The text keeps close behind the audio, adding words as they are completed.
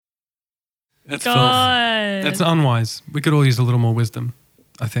That's God. That's unwise. We could all use a little more wisdom,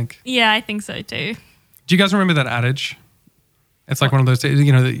 I think. Yeah, I think so too. Do you guys remember that adage? It's like one of those,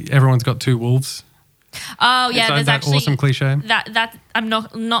 everyone's got two wolves. Oh yeah, It's there's that actually awesome cliche. that I'm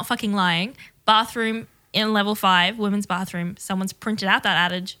not fucking lying. Bathroom in level 5, women's bathroom. Someone's printed out that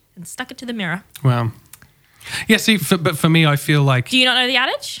adage and stuck it to the mirror. Wow. Yeah, see, but for me, I feel like... Do you not know the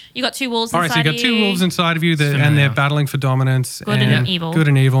adage? You got two wolves All inside right, so you got two wolves inside of you, and they're battling for dominance. Good and evil. Good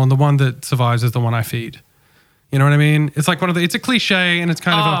and evil, and the one that survives is the one I feed. You know what I mean? It's like it's a cliche, and it's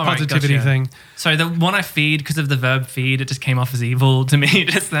kind of a positivity thing. Sorry, the one I feed, because of the verb feed, it just came off as evil to me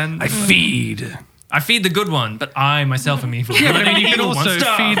just then. I feed the good one, but I myself am evil. Yeah, but I mean, you can also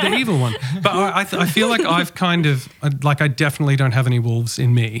feed the evil one. But I feel like I've kind of, I definitely don't have any wolves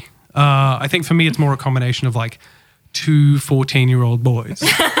in me. I think for me, it's more a combination of like 2 14-year-old boys.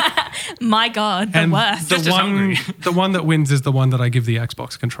 My God, the worst. The one that wins is the one that I give the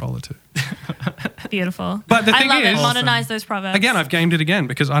Xbox controller to. Beautiful. But the thing I love is, it. Modernize those proverbs. Again, I've gamed it again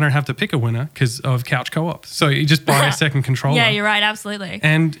because I don't have to pick a winner because of couch co-op. So you just buy a second controller. Yeah, you're right. Absolutely.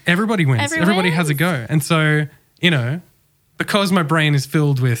 And everybody wins. Everybody has a go. And so, because my brain is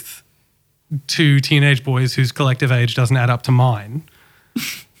filled with 2 teenage boys whose collective age doesn't add up to mine,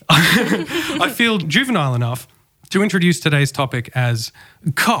 I feel juvenile enough to introduce today's topic as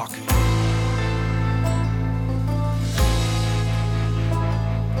cock.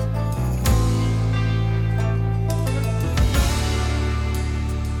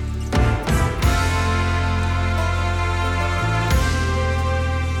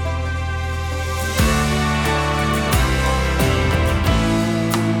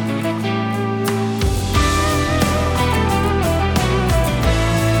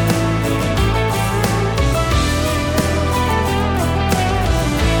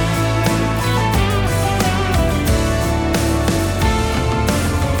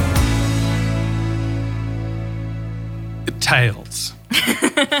 Tails.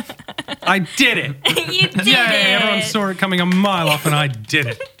 I did it. You did Yay, it. everyone saw it coming a mile off and I did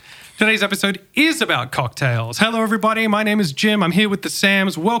it. Today's episode is about cocktails. Hello, everybody. My name is Jim. I'm here with the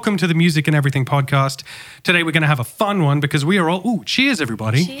Sams. Welcome to the Music and Everything podcast. Today, we're going to have a fun one because we are all... Ooh, cheers,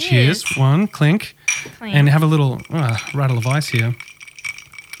 everybody. Cheers. One, clink. And have a little rattle of ice here.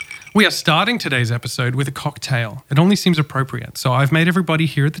 We are starting today's episode with a cocktail. It only seems appropriate. So I've made everybody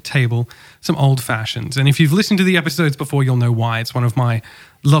here at the table some old fashions. And if you've listened to the episodes before, you'll know why. It's one of my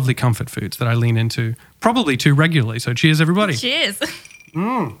lovely comfort foods that I lean into probably too regularly. So cheers, everybody. Cheers.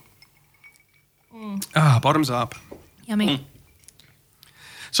 Bottoms up. Yummy.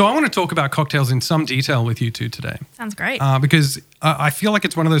 So I want to talk about cocktails in some detail with you two today. Sounds great. Because I feel like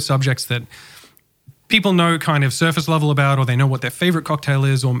it's one of those subjects that people know kind of surface level about, or they know what their favorite cocktail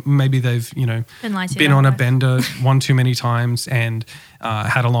is, or maybe they've, been on a bender one too many times and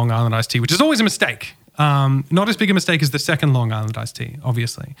had a Long Island iced tea, which is always a mistake. Not as big a mistake as the second Long Island iced tea,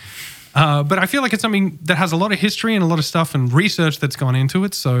 obviously. But I feel like it's something that has a lot of history and a lot of stuff and research that's gone into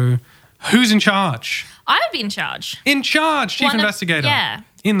it. So who's in charge? I would be in charge. In charge, chief investigator. Yeah.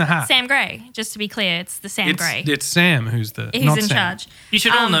 In the hat. Sam Gray. Just to be clear, it's the Sam Gray. It's Sam who's in Sam. charge. You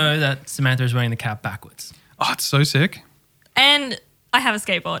should all know that Samantha is wearing the cap backwards. Oh, it's so sick. And I have a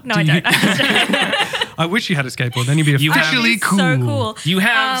skateboard. No, I don't. I wish you had a skateboard. Then you'd be officially cool. So cool. You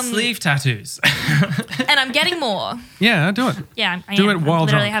have sleeve tattoos. And I'm getting more. Yeah, do it. Yeah, I do am. it while I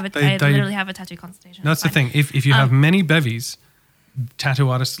drunk. literally have a tattoo consultation. That's the thing. If you have many bevies, tattoo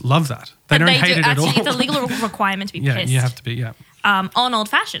artists love that. They don't hate it at all. It's a legal requirement to be pissed. Yeah, you have to be, yeah. On old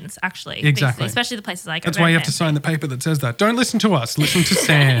fashions, actually. Exactly. Especially the places like... That's why you have to sign the paper that says that. Don't listen to us. Listen to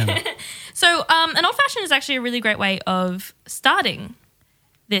Sam. So an old fashioned is actually a really great way of starting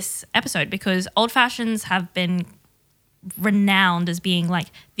this episode because old fashions have been renowned as being like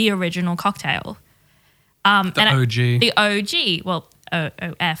the original cocktail. The OG. The OG. Well,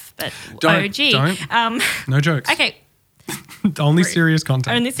 OF, but don't, OG. Don't. No jokes. Okay. Only serious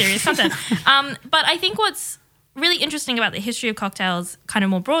content. Only serious content. But I think what's really interesting about the history of cocktails kind of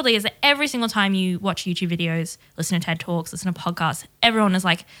more broadly is that every single time you watch YouTube videos, listen to TED Talks, listen to podcasts, everyone is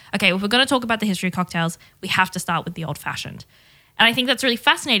like, okay, if we're going to talk about the history of cocktails, we have to start with the old-fashioned. And I think that's really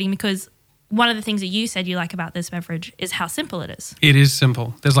fascinating because one of the things that you said you like about this beverage is how simple it is. It is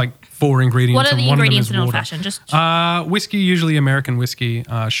simple. There's like 4 ingredients. What are the ingredients in water. old-fashioned? Just whiskey, usually American whiskey,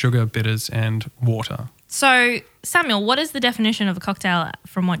 sugar, bitters, and water. So, Samuel, what is the definition of a cocktail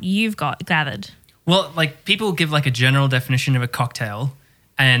from what you've gathered? Well, like people give like a general definition of a cocktail,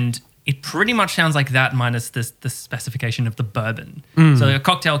 and it pretty much sounds like that minus the specification of the bourbon. So a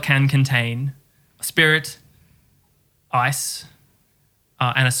cocktail can contain a spirit, ice,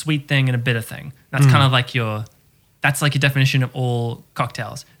 and a sweet thing and a bitter thing. That's kind of like your that's like a definition of all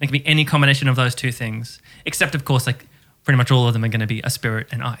cocktails. It can be any combination of those two things, except of course, like pretty much all of them are going to be a spirit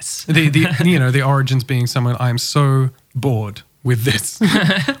and ice. The origins being someone, I'm so bored with this.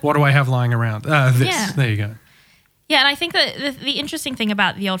 What do I have lying around? This. Yeah. There you go. Yeah, and I think that the interesting thing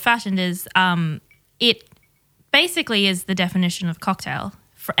about the old-fashioned is it basically is the definition of cocktail,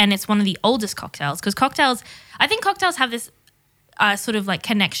 and it's one of the oldest cocktails because I think cocktails have this sort of like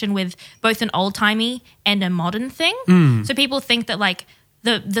connection with both an old-timey and a modern thing. So people think that like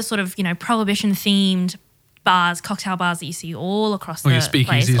the sort of, prohibition-themed bars, cocktail bars that you see all across the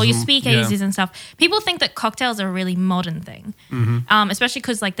place, or your speakeasies and stuff. People think that cocktails are a really modern thing, especially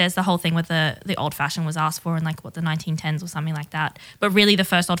because like there's the whole thing with the old fashioned was asked for in like the 1910s or something like that. But really, the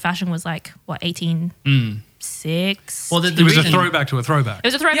first old fashioned was like 1806. Well, it was a throwback to a throwback. It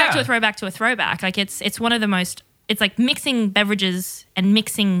was a throwback to a throwback to a throwback. Like it's one of the most. It's like mixing beverages and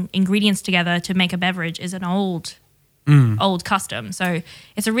mixing ingredients together to make a beverage is an old custom. So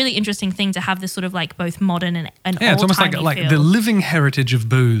it's a really interesting thing to have this sort of like both modern and yeah, it's almost like feel. The living heritage of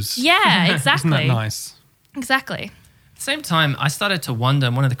booze. Yeah, exactly. Isn't that nice? Exactly. At the same time, I started to wonder,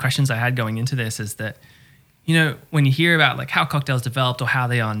 one of the questions I had going into this is that, when you hear about like how cocktails developed or how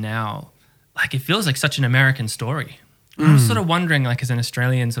they are now, like it feels like such an American story. I was sort of wondering, like as an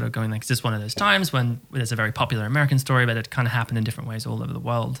Australian, sort of going like, is this one of those times when there's a very popular American story, but it kind of happened in different ways all over the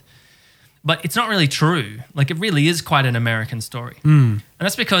world? But it's not really true. Like it really is quite an American story. And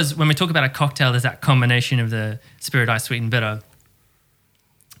that's because when we talk about a cocktail, there's that combination of the spirit, ice, sweet, and bitter.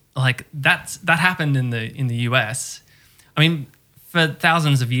 Like that happened in the US. I mean, for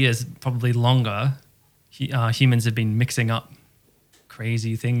thousands of years, probably longer, humans have been mixing up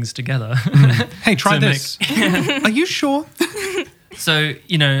crazy things together. Hey, try this. Are you sure? So,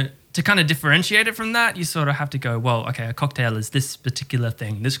 to kind of differentiate it from that, you sort of have to go, well, okay, a cocktail is this particular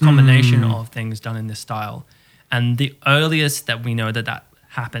thing, this combination of things done in this style. And the earliest that we know that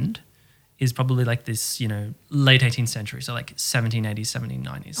happened is probably like this, late 18th century, so like 1780s,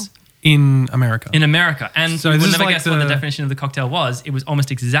 1790s. In America. And so we'll this never is like guess what the definition of the cocktail was. It was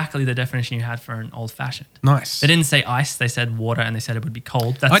almost exactly the definition you had for an old-fashioned. Nice. They didn't say ice, they said water, and they said it would be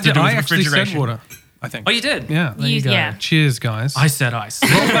cold. That's I to do with actually said refrigeration. water, I think. Oh, you did? Yeah. There you go. Yeah. Cheers, guys. I said ice.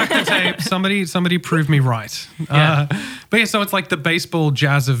 Roll back the tape. Somebody prove me right. Yeah. But yeah, so it's like the baseball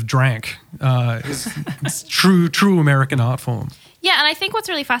jazz of drank. It's true American art form. Yeah, and I think what's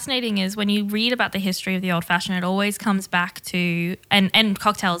really fascinating is when you read about the history of the old fashioned, it always comes back to and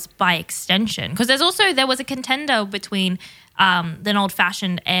cocktails by extension, because there was a contender between an old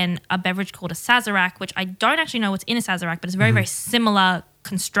fashioned and a beverage called a Sazerac, which I don't actually know what's in a Sazerac, but it's a very very similar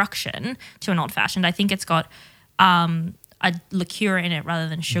construction to an old fashioned. I think it's got a liqueur in it rather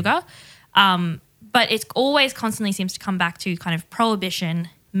than sugar, but it always constantly seems to come back to kind of prohibition,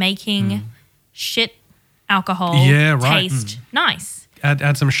 making shit alcohol taste nice.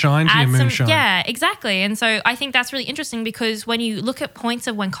 Add some shine to your moonshine. Yeah, exactly. And so I think that's really interesting, because when you look at points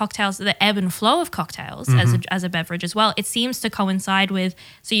of when cocktails, the ebb and flow of cocktails as a beverage as well, it seems to coincide with,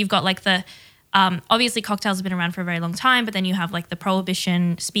 so you've got like the, obviously cocktails have been around for a very long time, but then you have like the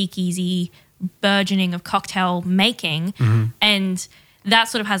prohibition, speakeasy, burgeoning of cocktail making, and that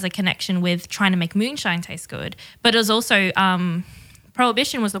sort of has a connection with trying to make moonshine taste good. But it was also...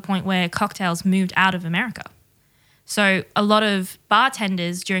 Prohibition was the point where cocktails moved out of America. So a lot of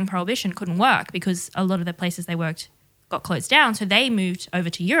bartenders during Prohibition couldn't work because a lot of the places they worked got closed down. So they moved over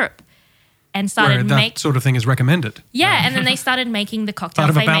to Europe and started that sort of thing is recommended. Yeah, and then they started making the cocktails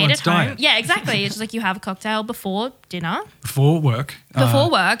Part of a they made at balanced home. diet. Yeah, exactly. It's just like you have a cocktail before dinner, Before work.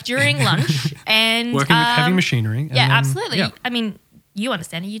 during lunch, and Working with heavy machinery. Yeah, then, absolutely. Yeah. I mean, you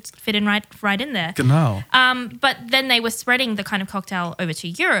understand it. You'd fit in right in there. Genau. But then they were spreading the kind of cocktail over to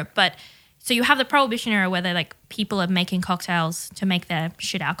Europe. But so you have the Prohibition era where like people are making cocktails to make their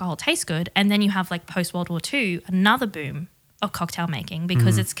shit alcohol taste good, and then you have like post World War II, another boom of cocktail making,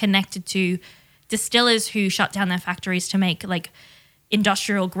 because it's connected to distillers who shut down their factories to make like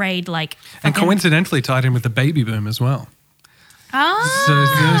industrial grade like. And coincidentally tied in with the baby boom as well. So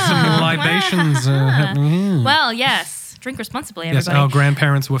there's some libations happening here. Well, yes. Drink responsibly, Yes, everybody. our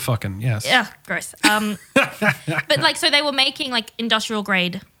grandparents were fucking, yes. Yeah, gross. But like, so they were making like industrial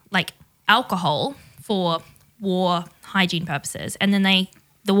grade like alcohol for war hygiene purposes, and then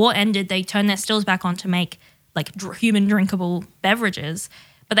the war ended. They turned their stills back on to make like human drinkable beverages,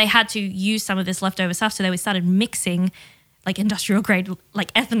 but they had to use some of this leftover stuff, so they started mixing like industrial grade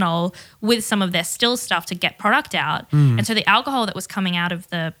like ethanol with some of their still stuff to get product out, and so the alcohol that was coming out of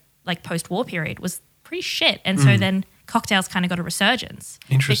the like post-war period was pretty shit, and so then cocktails kind of got a resurgence.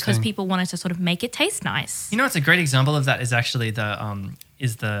 Interesting. Because people wanted to sort of make it taste nice. It's a great example of that is actually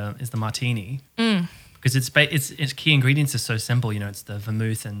the martini. because its key ingredients are so simple. It's the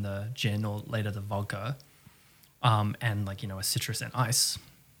vermouth and the gin, or later the vodka, and a citrus and ice.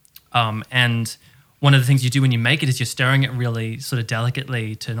 And one of the things you do when you make it is you're stirring it really sort of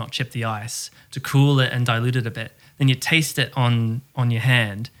delicately to not chip the ice, to cool it and dilute it a bit. Then you taste it on your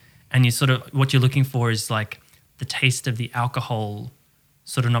hand, and you sort of, what you're looking for is like the taste of the alcohol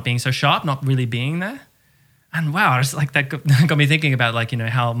sort of not being so sharp, not really being there. And wow, it's like that got me thinking about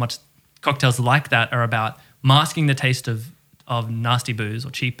how much cocktails like that are about masking the taste of nasty booze or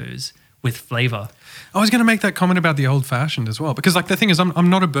cheap booze with flavor. I was going to make that comment about the old fashioned as well, because the thing is, I'm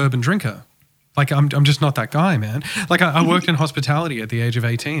not a bourbon drinker. I'm just not that guy, man. I worked in hospitality at the age of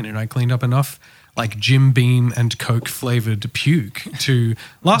 18, and I cleaned up enough Jim Beam and Coke flavored puke to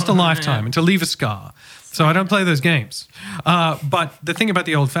last a lifetime and to leave a scar. So I don't play those games. But the thing about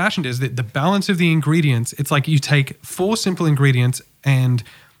the old fashioned is that the balance of the ingredients, it's like you take 4 simple ingredients and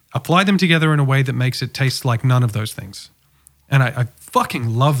apply them together in a way that makes it taste like none of those things. And I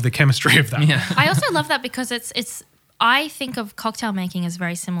fucking love the chemistry of that. Yeah. I also love that because it's I think of cocktail making as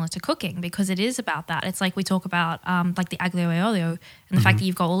very similar to cooking, because it is about that. It's like we talk about the aglio e olio, and the fact that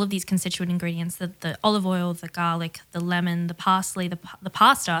you've got all of these constituent ingredients, the olive oil, the garlic, the lemon, the parsley, the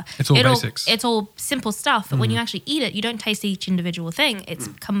pasta. It's all basics. It's all simple stuff. But when you actually eat it, you don't taste each individual thing. It's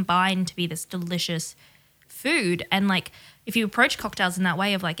combined to be this delicious food. And if you approach cocktails in that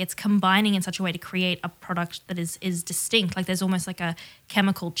way of it's combining in such a way to create a product that is distinct, there's almost a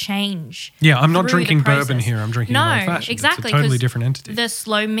chemical change. Yeah, I'm not drinking bourbon here. I'm drinking an old fashioned. Exactly, it's a totally different entity. The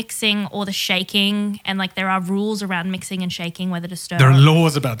slow mixing or the shaking, and there are rules around mixing and shaking, whether to stir. There are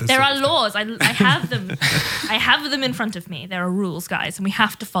laws about this. There are laws. I have them. I have them in front of me. There are rules, guys, and we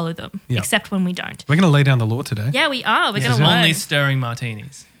have to follow them, except when we don't. We're going to lay down the law today. Yeah, we are. We're going to learn. Only stirring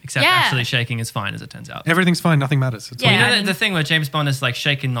martinies. Except actually shaking is fine, as it turns out. Everything's fine. Nothing matters. It's all the thing where James Bond is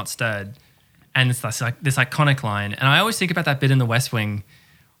shaken, not stirred, and it's this iconic line. And I always think about that bit in The West Wing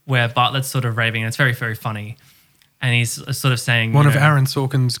where Bartlett's sort of raving, and it's very, very funny. And he's sort of saying one of Aaron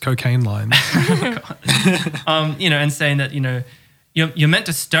Sorkin's cocaine lines. And saying that you're meant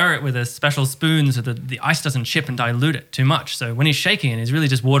to stir it with a special spoon so that the ice doesn't chip and dilute it too much. So when he's shaking it, he's really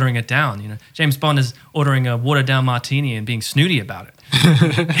just watering it down. James Bond is ordering a watered down martini and being snooty about it.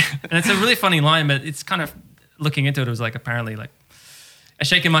 And it's a really funny line, but it's kind of looking into it. It was apparently a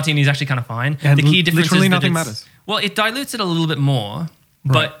shaken martini is actually kind of fine. And the key difference literally is that nothing matters. Well, it dilutes it a little bit more,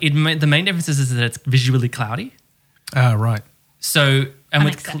 but the main difference is that it's visually cloudy. Right. So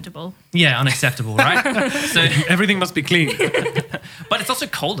unacceptable. Unacceptable, right? So everything must be clean. But it's also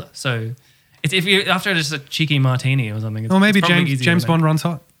colder. So if you after just a cheeky martini or something, it's, or maybe it's James Bond runs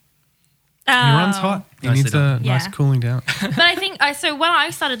hot. He runs hot. He needs a nice cooling down. But I think so when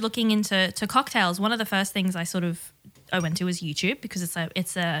I started looking into cocktails, one of the first things I went to was YouTube, because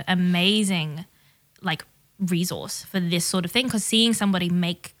it's a amazing resource for this sort of thing, because seeing somebody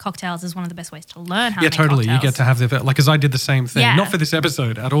make cocktails is one of the best ways to learn how to make totally. cocktails. You get to have because I did the same thing, not for this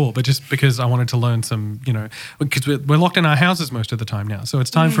episode at all, but just because I wanted to learn some, because we're locked in our houses most of the time now, so it's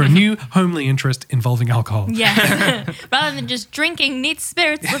time for a new homely interest involving alcohol. Yeah. Rather than just drinking neat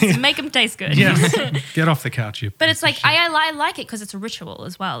spirits, let's make them taste good. Yes. Get off the couch, you. But it's I like it because it's a ritual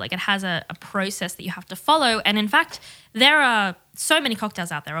as well. It has a process that you have to follow, and in fact, there are so many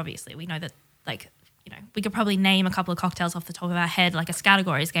cocktails out there. Obviously, we know that we could probably name a couple of cocktails off the top of our head, like a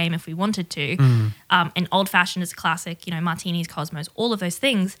categories game if we wanted to. An old fashioned is a classic, martinis, Cosmos, all of those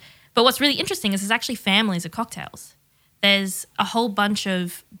things. But what's really interesting is there's actually families of cocktails. There's a whole bunch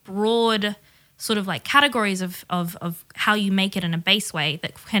of broad sort of categories of how you make it in a base way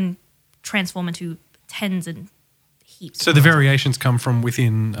that can transform into tens and heaps. So the variations come from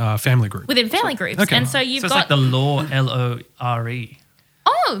within family groups. Within family groups. Okay. And so you've it's got the law, LORE.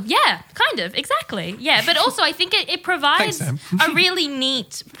 Oh, yeah, kind of, exactly. Yeah, but also I think it provides Thanks, a really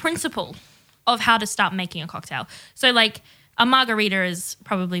neat principle of how to start making a cocktail. So a margarita is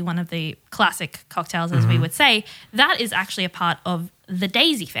probably one of the classic cocktails, as we would say. That is actually a part of the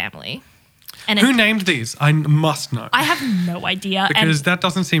Daisy family. And who named these? I must know. I have no idea. Because that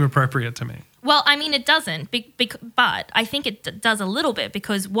doesn't seem appropriate to me. Well, I mean, it doesn't, but I think it does a little bit,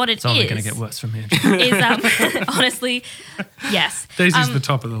 because what it's only going to get worse from here. Is honestly, yes. Daisy's the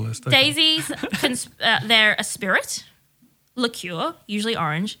top of the list. Okay. Daisies, they're a spirit, liqueur, usually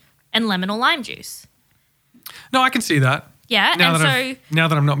orange, and lemon or lime juice. No, I can see that. Yeah, now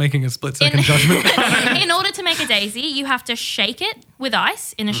that I'm not making a split-second judgment. In order to make a daisy, you have to shake it with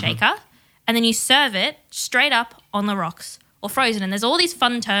ice in a shaker, and then you serve it straight up on the rocks or frozen. And there's all these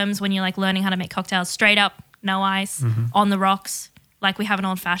fun terms when you're learning how to make cocktails: straight up, no ice, on the rocks, like we have an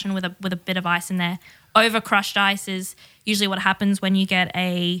old fashioned with a bit of ice in there. Over crushed ice is usually what happens when you get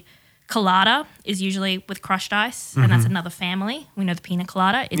a colada is usually with crushed ice, and that's another family. We know the pina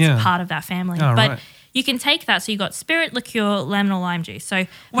colada; it's part of that family. Oh, but right. you can take that. So you got spirit, liqueur, lemon, or lime juice. So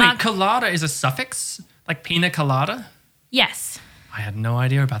Wait, colada is a suffix? Like pina colada? yes. I had no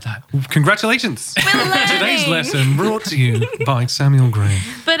idea about that. Congratulations. We're learning. Today's lesson brought to you by Samuel Gray.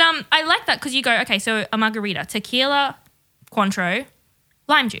 But I like that because you go, okay, so a margarita, tequila, Cointreau,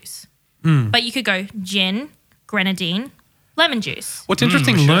 lime juice. But you could go gin, grenadine, lemon juice. What's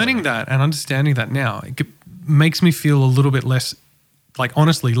interesting, learning that and understanding that now, makes me feel a little bit less, like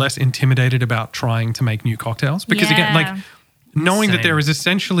honestly, less intimidated about trying to make new cocktails. Because again, like knowing that there is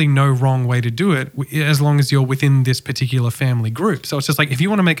essentially no wrong way to do it as long as you're within this particular family group. So it's just like if you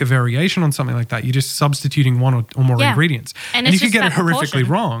want to make a variation on something like that, you're just substituting one or more ingredients. And you it's could just get it that horrifically proportion.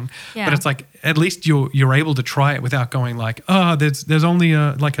 wrong. Yeah. But it's like at least you're able to try it without going like, oh, there's only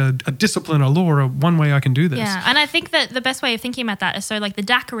a discipline, a law, or one way I can do this. Yeah, and I think that the best way of thinking about that is so like the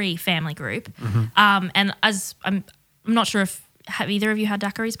daiquiri family group. And as I'm not sure if have either of you had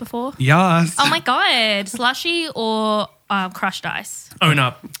daiquiris before? Yes. Oh my God, slushy or crushed ice? Own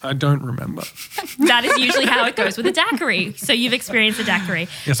up. I don't remember. That is usually how it goes with a daiquiri. So you've experienced a daiquiri.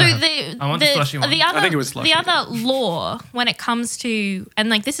 Yes, so I have. I want the slushy one. I think it was slushy. The other law when it comes to, and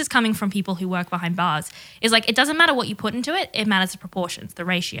like this is coming from people who work behind bars, is like it doesn't matter what you put into it, it matters the proportions, the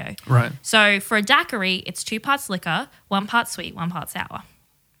ratio. Right. So for a daiquiri, it's 2 parts liquor, 1 part sweet, 1 part sour.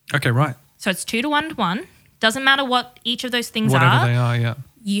 Okay, right. So it's 2 to 1 to 1. Doesn't matter what each of those things Whatever they are, yeah.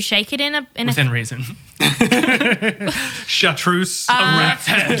 You shake it in a Within reason. Chartreuse. some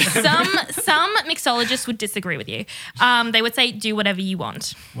mixologists would disagree with you. They would say do whatever you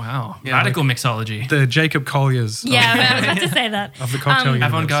want. Wow. Yeah, Radical mixology. The Jacob Colliers Yeah, I was about to say that. of the cocktail universe.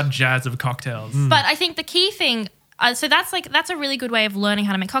 Avant-garde jazz of cocktails. But I think the key thing, so that's a really good way of learning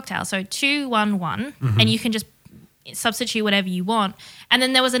how to make cocktails. So 2, 1, 1, and you can just substitute whatever you want. And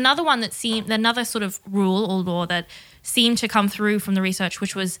then there was another one that seemed, another sort of rule or law that seemed to come through from the research,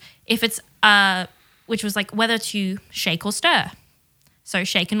 which was which was like whether to shake or stir. So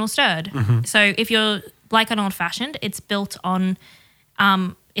shaken or stirred. So if you're like an old fashioned, it's built on,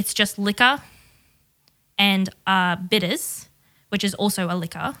 it's just liquor and bitters, which is also a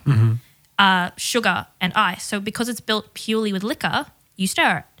liquor, sugar and ice. So because it's built purely with liquor, you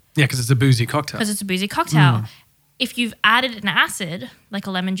stir it. Yeah, because it's a boozy cocktail. Because it's a boozy cocktail. If you've added an acid, like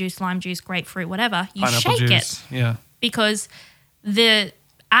a lemon juice, lime juice, grapefruit, whatever, you Pineapple shake juice. it. Yeah. Because the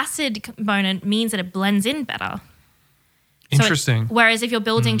acid component means that it blends in better. So Interesting. whereas if you're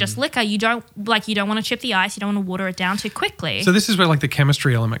building just liquor, you don't want to chip the ice, you don't want to water it down too quickly. So this is where like the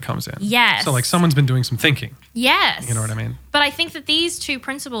chemistry element comes in. Yes. So like someone's been doing some thinking. Yes. You know what I mean? But I think that these two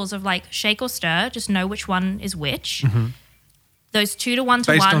principles of like shake or stir, just know which one is which. Those 2 to 1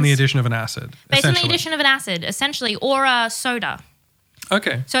 to 1. Based on the addition of an acid. Based on the essentially. addition of an acid, essentially, or a soda.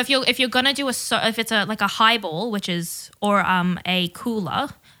 Okay. So if you're gonna do if it's like a highball, which is or a cooler,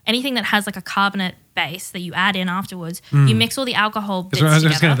 anything that has like a carbonate base that you add in afterwards, you mix all the alcohol bits So I was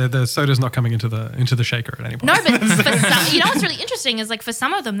just together. the soda's not coming into the shaker at any point. No, but for some, you know what's really interesting is like for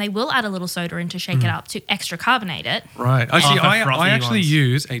some of them they will add a little soda in to shake it up to extra carbonate it. Right. Actually, the I frothy actually ones.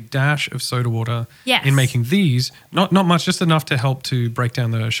 use a dash of soda water Yes. in making these. Not much, just enough to help to break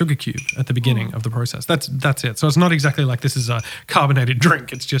down the sugar cube at the beginning of the process. That's it. So it's not exactly like this is a carbonated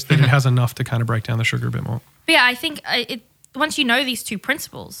drink. It's just that it has enough to kind of break down the sugar a bit more. But yeah, I think once you know these two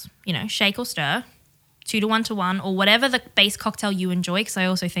principles, shake or stir, 2 to 1 to 1, or whatever the base cocktail you enjoy. Because I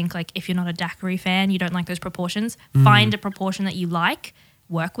also think like if you're not a daiquiri fan, you don't like those proportions, find a proportion that you like,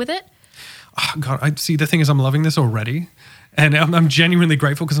 work with it. Oh, God, I see. The thing is, I'm loving this already. And I'm genuinely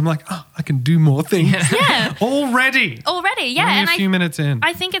grateful because I'm like, oh, I can do more things. Yeah. Already, yeah. Only And a few minutes in.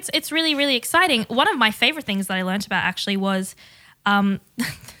 I think it's really, really exciting. One of my favorite things that I learned about actually was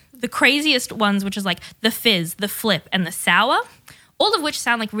the craziest ones, which is like the fizz, the flip, and the sour, all of which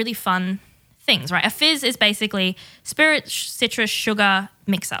sound like really fun things, right? A fizz is basically spirit, citrus, sugar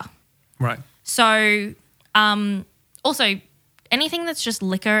mixer. Right. So also anything that's just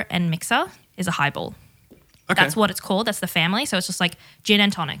liquor and mixer is a highball. Okay. That's what it's called. That's the family. So it's just like gin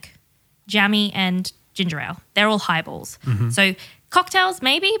and tonic, jammy and ginger ale. They're all highballs. So cocktails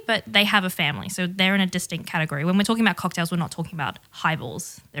maybe, but they have a family. So they're in a distinct category. When we're talking about cocktails, we're not talking about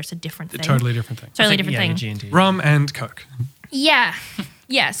highballs. There's a different thing. Totally different thing. Totally It's like, different yeah, thing. G&T. Rum and Coke. Yeah.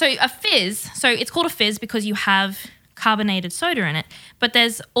 Yeah. So a fizz, so it's called a fizz because you have carbonated soda in it. But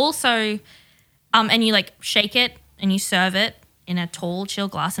there's also, and you like shake it and you serve it in a tall chill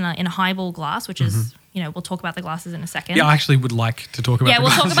glass, in a highball glass, which is we'll talk about the glasses in a second. Yeah, I actually would like to talk about we'll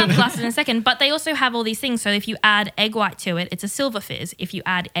talk about the glasses in a second. But they also have all these things. So if you add egg white to it, it's a silver fizz. If you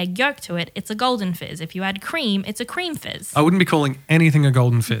add egg yolk to it, it's a golden fizz. If you add cream, it's a cream fizz. I wouldn't be calling anything a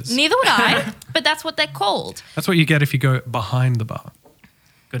golden fizz. Neither would I, but that's what they're called. That's what you get if you go behind the bar.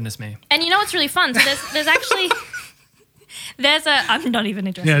 Goodness me. And you know what's really fun? So there's actually... I'm not even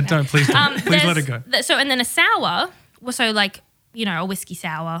interested. Yeah, please don't. Please let it go. So, and then a sour, so like, a whiskey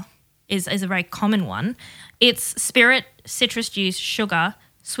sour is a very common one. It's spirit, citrus juice, sugar,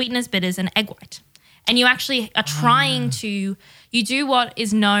 sweeteners, bitters, and egg white. And you actually are trying you do what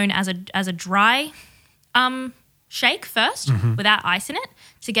is known as a dry shake first without ice in it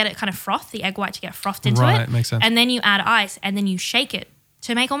to get it kind of froth, the egg white to get frothed into it. Right, makes sense. And then you add ice and then you shake it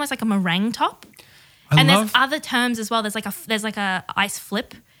to make almost like a meringue top. There's other terms as well. There's like a ice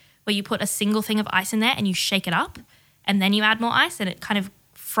flip where you put a single thing of ice in there and you shake it up and then you add more ice and it kind of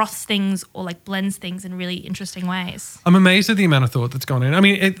froths things or like blends things in really interesting ways. I'm amazed at the amount of thought that's gone in. I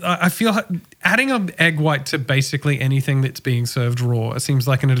mean, I feel adding an egg white to basically anything that's being served raw seems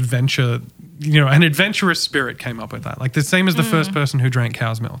like an adventure. An adventurous spirit came up with that. Like the same as the first person who drank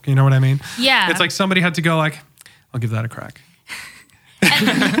cow's milk. You know what I mean? Yeah. It's like somebody had to go like, I'll give that a crack.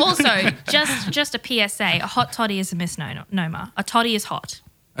 And also, just a PSA, a hot toddy is a misnomer. A toddy is hot.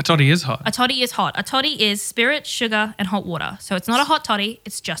 A toddy is hot. A toddy is hot. A toddy is spirit, sugar, and hot water. So it's not a hot toddy,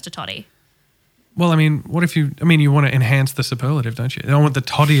 it's just a toddy. Well, I mean, what if you want to enhance the superlative, don't you? I want the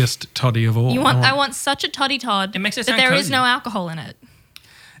toddiest toddy of all. I want such a toddy Todd It makes it that sound there cozy. is no alcohol in it.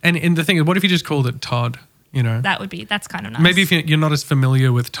 And the thing is, what if you just called it Todd? That's kind of nice. Maybe if you're not as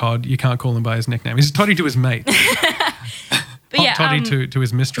familiar with Todd, you can't call him by his nickname. He's Toddy to his mate. Hot toddy to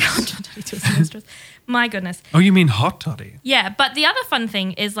his mistress. Hot toddy to his mistress. My goodness. Oh, you mean hot toddy? Yeah, but the other fun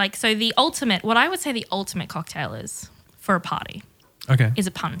thing is what I would say the ultimate cocktail is for a party Okay. is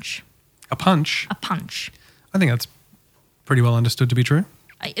a punch. A punch? A punch. I think that's pretty well understood to be true.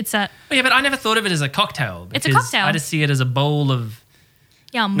 It's a... Yeah, but I never thought of it as a cocktail. It's a cocktail. I just see it as a bowl of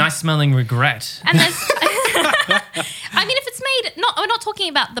Yum. nice-smelling regret. And there's... I mean, if it's made... we're not talking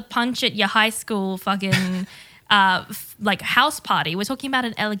about the punch at your high school fucking... like house party. We're talking about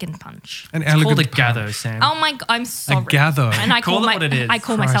an elegant punch. An It's elegant called a punch. Gathos, Sam. Oh my god, I'm sorry. A Gathos. And I Call it what it is. I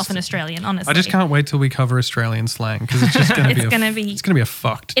call myself Christ. an Australian, honestly. I just can't wait till we cover Australian slang because it's just going to It's be a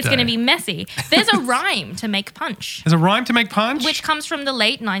fucked It's day. going to be messy. There's a rhyme to make punch, There's a rhyme to make punch? which comes from the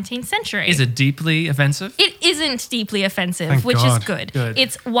late 19th century. Is it deeply offensive? It isn't deeply offensive, Thank which God. is good. Good.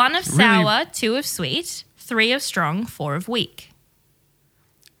 It's 1 of Really- sour, 2 of sweet, 3 of strong, 4 of weak.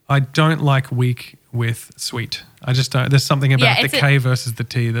 I don't like weak with sweet. I just don't. There's something about Yeah, the it's K versus the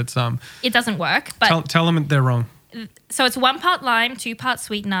T that's It doesn't work, but tell them they're wrong. so it's 1 part lime, 2 part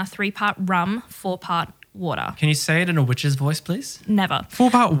sweetener, 3 part rum, 4 part water. Can you say it in a witch's voice, please? Never.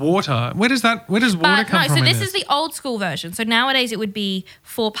 4-part water. Where does water But come no, from? so in this is the old school version. So nowadays it would be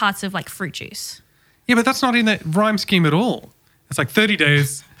 4 parts of like fruit juice. Yeah, but that's not in the rhyme scheme at all. It's like 30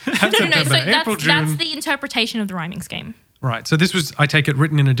 days. No. September, So April, June. that's the interpretation of the rhyming scheme. Right. So this was, I take it,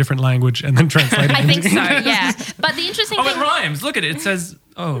 written in a different language and then translated. I think so. Yeah. But the interesting Oh, thing. it rhymes. Look at it. It says,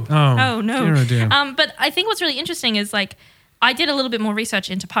 oh. Oh no. Dear, oh dear. But I think what's really interesting is like I did a little bit more research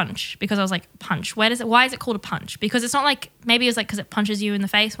into punch because I was like, punch. Why is it called a punch? Because it's not like maybe it's like because it punches you in the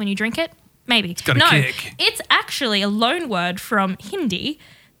face when you drink it. Maybe. It's got a kick. It's actually a loan word from Hindi.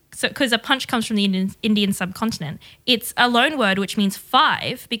 So, because a punch comes from the Indian subcontinent, it's a loan word which means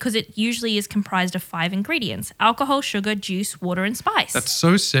 5 because it usually is comprised of 5 ingredients: alcohol, sugar, juice, water, and spice. That's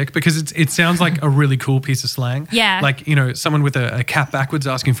so sick because it sounds like a really cool piece of slang. Yeah. Like, someone with a cap backwards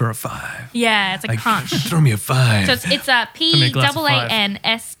asking for a 5. yeah, it's like punch. Throw me a 5. So it's a me a glass of five.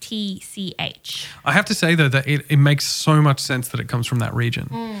 PANSTCH. I have to say though that it makes so much sense that it comes from that region.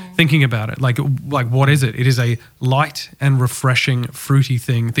 Mm. Thinking about it, like what is it? It is a light and refreshing, fruity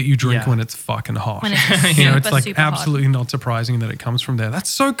thing that you drink Yeah. when it's fucking hot. When it's super, it's like super hot. absolutely not surprising that it comes from there. That's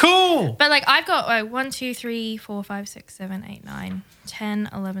so cool. But like I've got 1, 2, 3, 4, 5, 6, 7, 8, 9, 10,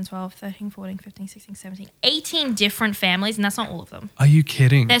 11, 12, 13, 14, 15, 16, 17, 18 different families, and that's not all of them. Are you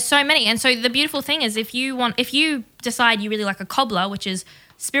kidding? There's so many. And so the beautiful thing is if you decide you really like a cobbler, which is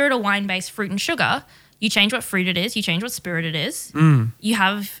spirit or wine based fruit and sugar, you change what fruit it is, you change what spirit it is. You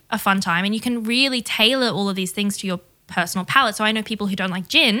have a fun time and you can really tailor all of these things to your personal palate. So I know people who don't like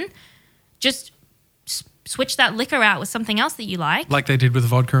gin, just switch that liquor out with something else that you like. They did with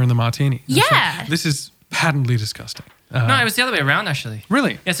vodka and the martini. That's Yeah. right. This is patently disgusting. No, it was the other way around, actually.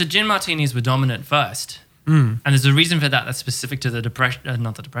 Really? Yeah, so gin martinis were dominant first. And there's a reason for that that's specific to the the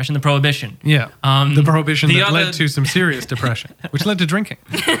Prohibition. Yeah. The prohibition the that other- led to some serious depression, which led to drinking.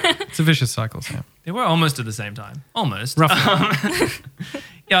 It's a vicious cycle, Sam. They were almost at the same time. Almost. Roughly.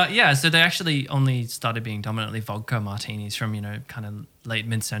 Yeah. So they actually only started being dominantly vodka martinis from, kind of late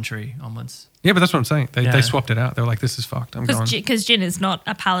mid-century onwards. Yeah, but that's what I'm saying. They swapped it out. They were like, this is fucked. I'm going. Because gin is not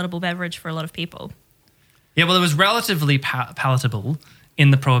a palatable beverage for a lot of people. Yeah, well, it was relatively palatable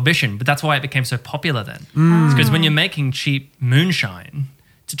in the Prohibition, but that's why it became so popular then. Because when you're making cheap moonshine,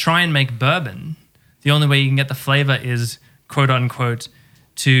 to try and make bourbon, the only way you can get the flavor is, quote unquote,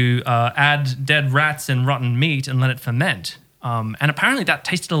 to add dead rats and rotten meat and let it ferment. And apparently that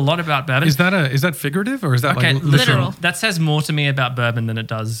tasted a lot about bourbon. Is that figurative or is that like literal? That says more to me about bourbon than it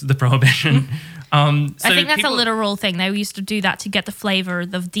does the Prohibition. I think that's a literal thing. They used to do that to get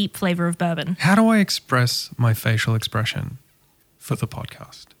the deep flavor of bourbon. How do I express my facial expression for the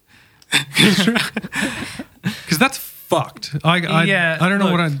podcast? Because that's fucked. I don't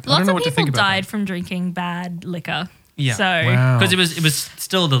know what to think about that. Lots of people died from drinking bad liquor. Yeah. So because it was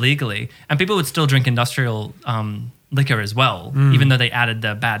still illegally, and people would still drink industrial liquor as well, even though they added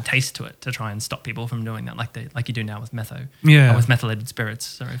the bad taste to it to try and stop people from doing that, like you do now with metho. Yeah, with methylated spirits.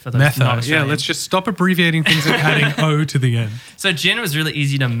 Sorry for those not Yeah, let's just stop abbreviating things and adding O to the end. So gin was really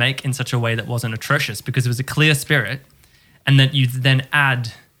easy to make in such a way that wasn't atrocious because it was a clear spirit, and that you then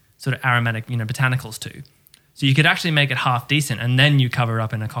add sort of aromatic, botanicals to. So you could actually make it half decent, and then you cover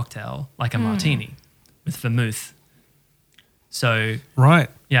up in a cocktail like a martini with vermouth. So right,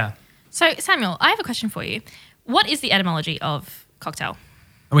 yeah. So Samuel, I have a question for you. What is the etymology of cocktail?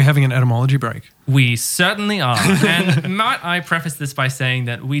 Are we having an etymology break? We certainly are. And might I preface this by saying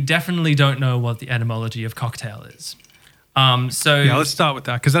that we definitely don't know what the etymology of cocktail is. Yeah, let's start with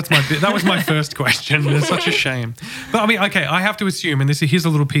that because that was my first question. It's such a shame. But I mean, okay, I have to assume, and here's a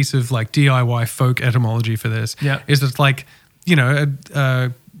little piece of like DIY folk etymology for this. Yeah. Is it's like,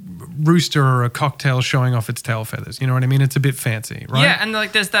 a rooster or a cocktail showing off its tail feathers. You know what I mean? It's a bit fancy, right? Yeah, and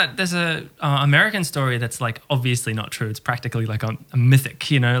like there's a American story that's like obviously not true. It's practically like a mythic,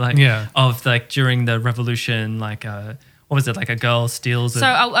 of like during the Revolution, like what was it, like a girl steals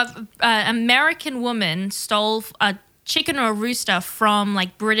an American woman stole a chicken or a rooster from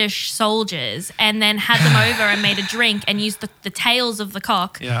like British soldiers and then had them over and made a drink and used the tails of the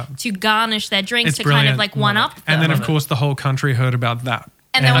cock to garnish their drinks kind of like one up them. And then of course the whole country heard about that.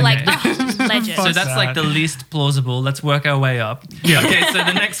 And they were like, oh, legend. So that's like the least plausible. Let's work our way up. Yeah. Okay, so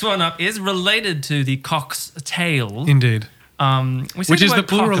the next one up is related to the cock's tail. Indeed. Which is the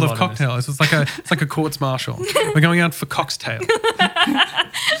plural of cocktail. cocktails. It's like a courts martial. We're going out for cock's tail.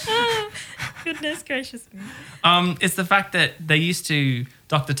 Goodness gracious me. It's the fact that they used to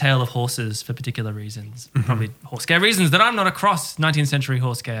dock the tail of horses for particular reasons, probably horse care reasons that I'm not across 19th century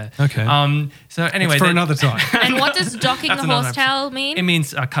horse care. Okay. So anyway, it's for another time. And what does docking the horse tail mean? It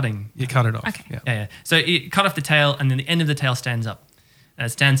means cutting. You cut it off. Okay. Yeah. So you cut off the tail, and then the end of the tail stands up. And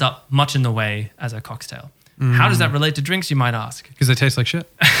it stands up much in the way as a cock's tail. How does that relate to drinks, you might ask? Because they taste like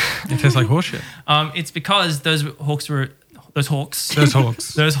shit. They taste like horse shit. It's because those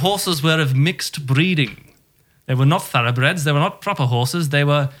horses were of mixed breeding. They were not thoroughbreds. They were not proper horses. They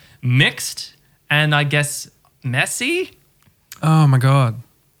were mixed and I guess messy. Oh my God.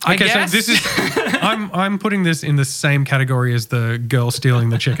 Okay, so this is I'm putting this in the same category as the girl stealing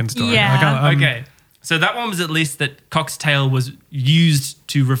the chicken story. Yeah. Okay. So that one was at least that cock's tail was used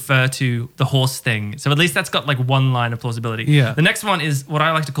to refer to the horse thing. So at least that's got like one line of plausibility. Yeah. The next one is what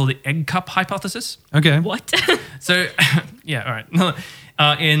I like to call the egg cup hypothesis. Okay. What? So, yeah, all right.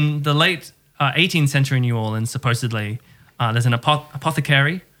 In the late 18th century New Orleans, supposedly, there's an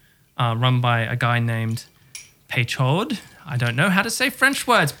apothecary run by a guy named Peychaud. I don't know how to say French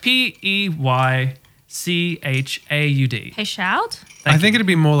words. Peychaud. Peychaud? I think it'd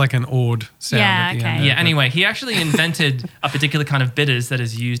be more like an odd sound. Yeah, at the okay. end Yeah, there, anyway, he actually invented a particular kind of bitters that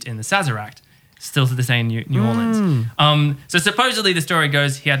is used in the Sazerac, still to this day in New Orleans. So supposedly the story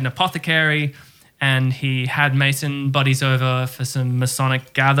goes he had an apothecary and he had Mason buddies over for some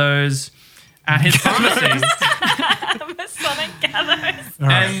Masonic Gathos at his pharmacy. Masonic Gathos.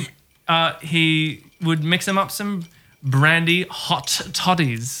 Right. And he would mix them up some brandy hot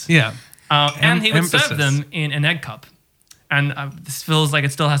toddies. Yeah. And he would Emphasis. serve them in an egg cup. And this feels like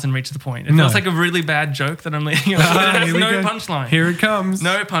it still hasn't reached the point. It feels like a really bad joke that I'm leaving. There's no punchline. Here it comes.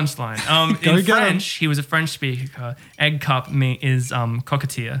 No punchline. In French, he was a French speaker. Egg cup is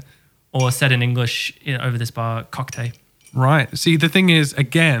cockatier, or said in English over this bar, cocktail. Right. See, the thing is,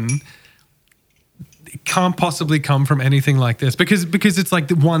 again, it can't possibly come from anything like this because it's like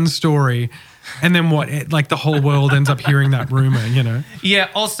the one story, and then like the whole world ends up hearing that rumor, Yeah.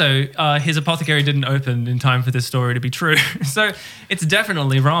 Also, his apothecary didn't open in time for this story to be true, so it's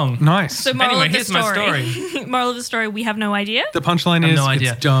definitely wrong. Nice. So moral Anyway, of the here's my story. Moral of the story, we have no idea. The punchline is No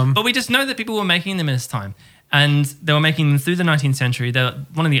idea. it's dumb. But we just know that people were making them in this time. And they were making them through the 19th century.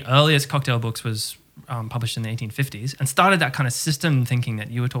 One of the earliest cocktail books was published in the 1850s and started that kind of system thinking that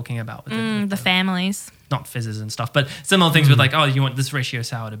you were talking about. With the families. Not fizzes and stuff, but similar things with like, oh, you want this ratio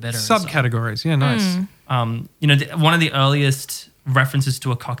sour to bitter. Subcategories. Yeah, nice. One of the earliest references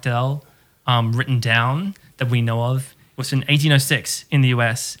to a cocktail written down that we know of was in 1806 in the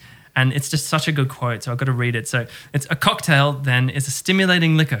US. And it's just such a good quote, so I've got to read it. So it's a cocktail, then, is a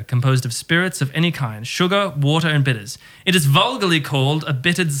stimulating liquor composed of spirits of any kind, sugar, water, and bitters. It is vulgarly called a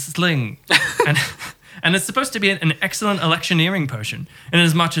bittered sling. and it's supposed to be an excellent electioneering potion,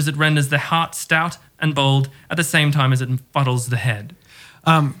 inasmuch as it renders the heart stout and bold at the same time as it fuddles the head.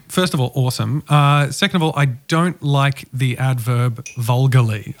 First of all, awesome. Second of all, I don't like the adverb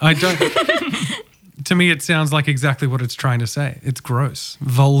vulgarly. I don't... To me, it sounds like exactly what it's trying to say. It's gross.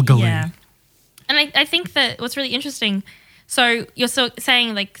 Vulgarly. Yeah. And I think that what's really interesting, so you're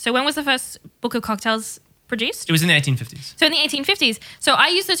saying like, so when was the first book of cocktails produced? It was in the 1850s. So in the 1850s. So I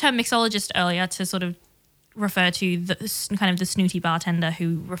used the term mixologist earlier to sort of refer to the kind of the snooty bartender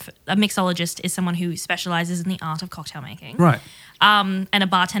a mixologist is someone who specializes in the art of cocktail making. Right. And a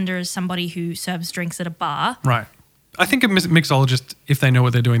bartender is somebody who serves drinks at a bar. Right. I think a mixologist, if they know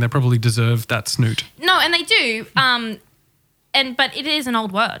what they're doing, they probably deserve that snoot. No, and they do. But it is an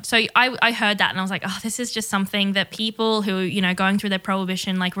old word. So I heard that and I was like, oh, this is just something that people who, going through their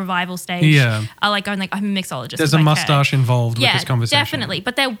prohibition, like revival stage are like going like, I'm a mixologist. There's a mustache involved with this conversation. Yeah, definitely.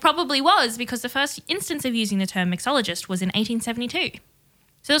 But there probably was because the first instance of using the term mixologist was in 1872.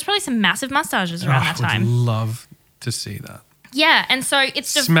 So there's probably some massive mustaches around that time. I would love to see that. Yeah, and so it's...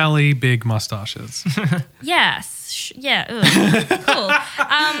 Smelly, big mustaches. Yes. Yeah. Ugh. Cool.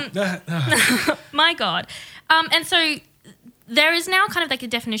 My God. And so there is now kind of like a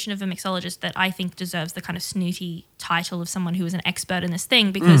definition of a mixologist that I think deserves the kind of snooty title of someone who is an expert in this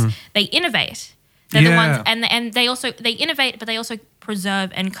thing because they innovate. They're the ones... And they innovate, but they also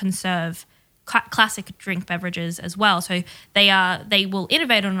preserve and conserve classic drink beverages as well. So they will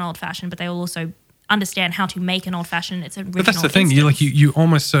innovate on an old-fashioned, but they will also understand how to make an old-fashioned. It's original. But that's the thing. You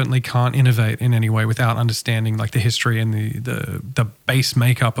almost certainly can't innovate in any way without understanding like the history and the base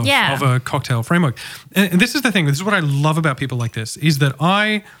makeup of a cocktail framework. And this is the thing. This is what I love about people like this is that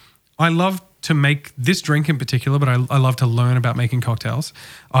I love to make this drink in particular, but I love to learn about making cocktails.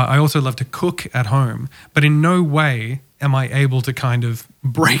 I also love to cook at home, but in no way am I able to kind of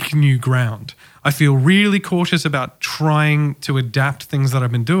break new ground. I feel really cautious about trying to adapt things that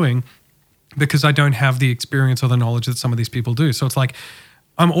I've been doing because I don't have the experience or the knowledge that some of these people do. So it's like,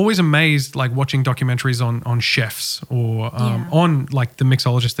 I'm always amazed like watching documentaries on chefs or on like the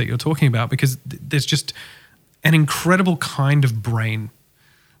mixologist that you're talking about because there's just an incredible kind of brain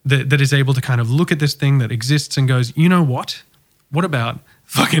that is able to kind of look at this thing that exists and goes, you know what? What about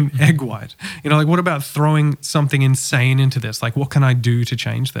fucking egg white? Like what about throwing something insane into this? Like what can I do to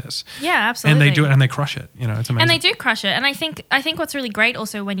change this? Yeah, absolutely. And they do it and they crush it. It's amazing. And they do crush it. And I think what's really great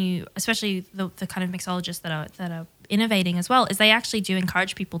also when you, especially the kind of mixologists that are innovating as well, is they actually do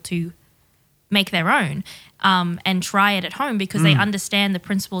encourage people to make their own and try it at home because they understand the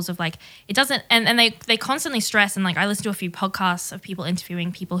principles of like, it doesn't, and they constantly stress, and like I listen to a few podcasts of people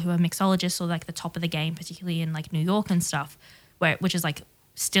interviewing people who are mixologists or like the top of the game, particularly in like New York and stuff, which is like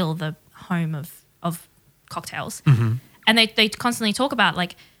still the home of cocktails. Mm-hmm. And they constantly talk about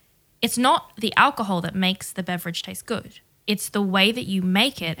like, it's not the alcohol that makes the beverage taste good. It's the way that you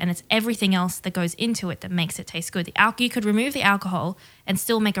make it, and it's everything else that goes into it that makes it taste good. You could remove the alcohol and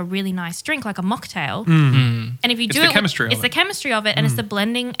still make a really nice drink, like a mocktail. Mm-hmm. And if you do it, it's the chemistry of it, and it's the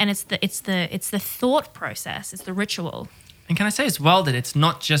blending, and it's the thought process, it's the ritual. And can I say as well that it's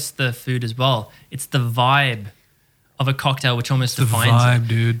not just the food as well; it's the vibe of a cocktail, which almost defines vibe, it.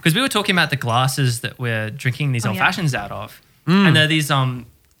 Dude. Because we were talking about the glasses that we're drinking these old fashions out of, and they're these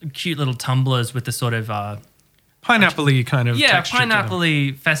cute little tumblers with the sort of pineapple-y kind of texture.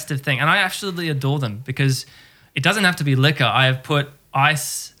 Pineapple-y festive thing. And I absolutely adore them because it doesn't have to be liquor. I have put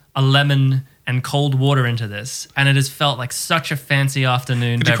ice, a lemon, and cold water into this, and it has felt like such a fancy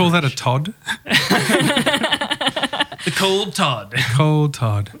afternoon Could you call that a Todd? The cold Todd. Cold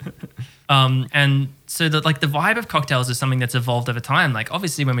Todd. And so the vibe of cocktails is something that's evolved over time. Like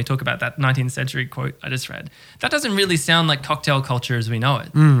obviously when we talk about that 19th century quote I just read, that doesn't really sound like cocktail culture as we know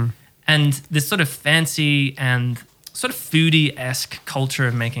it. And this sort of fancy and sort of foodie-esque culture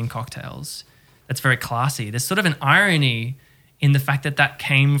of making cocktails that's very classy. There's sort of an irony in the fact that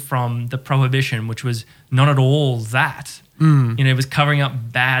came from the Prohibition, which was not at all that. It was covering up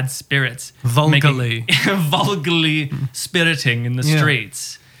bad spirits. Vulgarly spiriting in the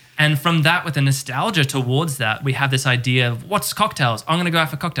streets. And from that, with the nostalgia towards that, we have this idea of what's cocktails? I'm going to go out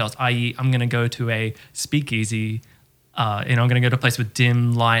for cocktails, i.e. I'm going to go to a speakeasy. I'm going to go to a place with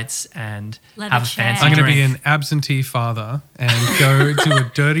dim lights and Leather have a chair. fancy I'm going to drink. be an absentee father and go to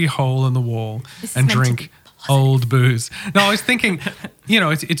a dirty hole in the wall This is and meant to drink be positive. old booze. No, I was thinking,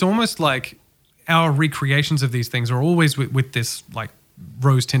 it's almost like our recreations of these things are always with this like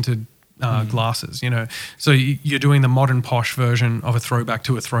rose-tinted glasses, So you're doing the modern posh version of a throwback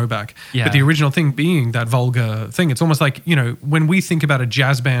to a throwback. Yeah. But the original thing being that vulgar thing. It's almost like, when we think about a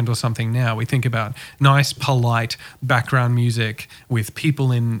jazz band or something now, we think about nice, polite background music with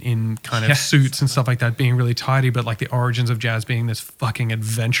people in kind of suits and stuff like that being really tidy, but like the origins of jazz being this fucking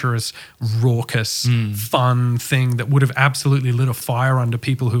adventurous, raucous, fun thing that would have absolutely lit a fire under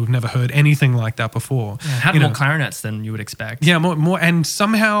people who've never heard anything like that before. Yeah, it had more clarinets than you would expect. Yeah, more, and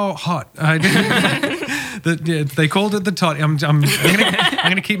somehow hot. They called it the Todd. I'm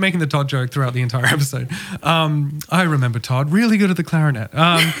gonna keep making the Todd joke throughout the entire episode. I remember Todd, really good at the clarinet.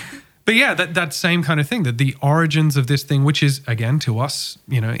 But yeah, that same kind of thing. That the origins of this thing, which is again to us,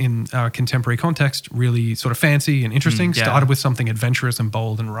 in our contemporary context, really sort of fancy and interesting, started with something adventurous and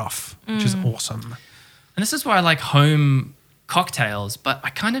bold and rough, which is awesome. And this is why I like home cocktails, but I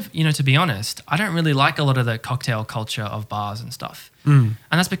kind of, to be honest, I don't really like a lot of the cocktail culture of bars and stuff. And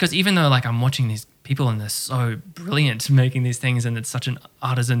that's because even though like I'm watching these people and they're so brilliant making these things and it's such an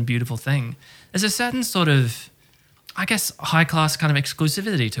artisan, beautiful thing, there's a certain sort of, I guess, high class kind of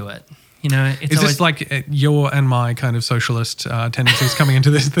exclusivity to it. It's Is always this like your and my kind of socialist tendencies coming into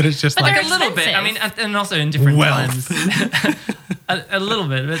this? That it's just But like they're a little bit. I expensive. mean, and also in different Wealth. times, a little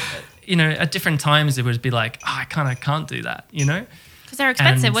bit. But at different times it would be like, I kind of can't do that. Because they're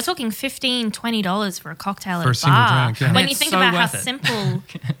expensive. And- We're talking $15, $20 for a cocktail For at a single bar. drink, yeah. When And you it's think so about how worth it. simple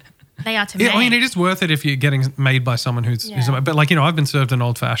they are to Yeah, make. I mean, it is worth it if you're getting made by someone who's but like, I've been served an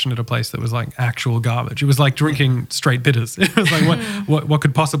old fashioned at a place that was like actual garbage. It was like drinking straight bitters. It was like, what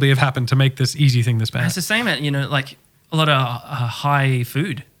could possibly have happened to make this easy thing this And bad? it's the same at, like a lot of high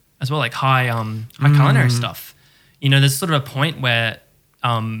food as well, like high culinary stuff. There's sort of a point where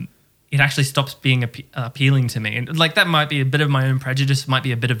it actually stops being appealing to me. And like that might be a bit of my own prejudice, might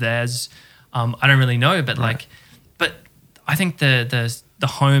be a bit of theirs. I don't really know, but but I think the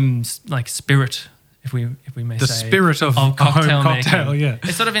home's like spirit, if we may The say, spirit of a home cocktail cocktail, making. yeah.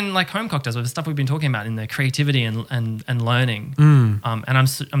 It's sort of in like home cocktails, with the stuff we've been talking about in the creativity and learning. Mm. And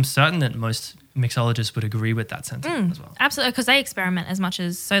I'm certain that most mixologists would agree with that sentiment as well. Absolutely, because they experiment as much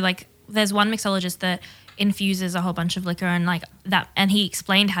as there's one mixologist that infuses a whole bunch of liquor and like that, and he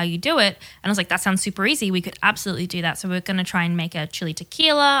explained how you do it, and I was like, that sounds super easy. We could absolutely do that. So we're going to try and make a chili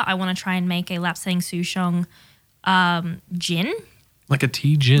tequila. I want to try and make a lapsang souchong gin, Like a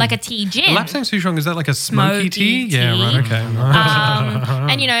tea gin. like a tea gin. Lapsang souchong, is that like a smoky tea? Smoky Yeah, right, tea.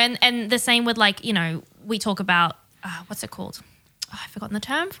 okay. And the same with like, we talk about what's it called? Oh, I've forgotten the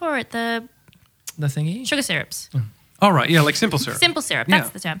term for it. The The thingy? sugar syrups. All right, yeah, like simple syrup. Simple syrup, Yeah. that's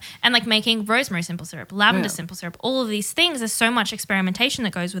the term. And like making rosemary simple syrup, lavender simple syrup, all of these things, there's so much experimentation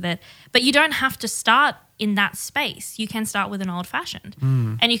that goes with it. But you don't have to start in that space. You can start with an old fashioned.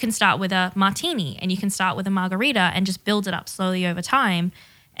 And you can start with a martini, and you can start with a margarita and just build it up slowly over time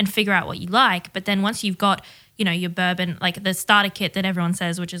and figure out what you like. But then once you've got, your bourbon, like the starter kit that everyone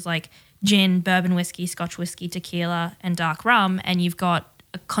says, which is like gin, bourbon whiskey, Scotch whiskey, tequila, and dark rum, and you've got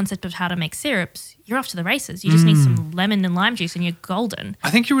a concept of how to make syrups, you're off to the races. You just need some lemon and lime juice and you're golden. I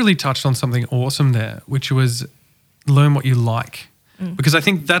think you really touched on something awesome there, which was learn what you like. Because I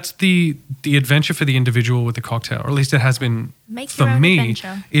think that's the adventure for the individual with the cocktail, or at least it has been Make for your own me,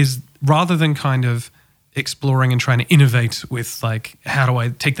 adventure. is rather than kind of exploring and trying to innovate with like, how do I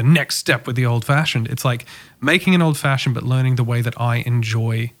take the next step with the old fashioned? It's like making an old fashioned, but learning the way that I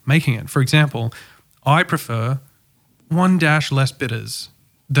enjoy making it. For example, I prefer 1 dash less bitters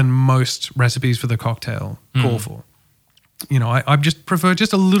than most recipes for the cocktail call for. I just prefer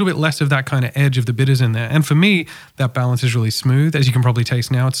just a little bit less of that kind of edge of the bitters in there. And for me, that balance is really smooth. As you can probably taste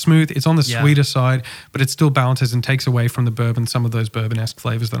now, it's smooth. It's on the sweeter side, but it still balances and takes away from the bourbon, some of those bourbon-esque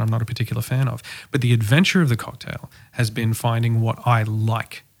flavors that I'm not a particular fan of. But the adventure of the cocktail has been finding what I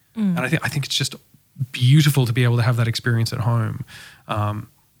like. And I think it's just beautiful to be able to have that experience at home.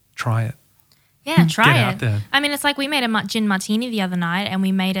 Try it. Yeah, try Get it. out there. I mean, it's like we made a gin martini the other night, and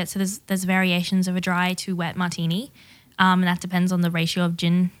we made it so there's variations of a dry to wet martini, and that depends on the ratio of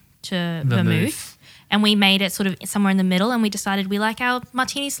gin to vermouth. And we made it sort of somewhere in the middle, and we decided we like our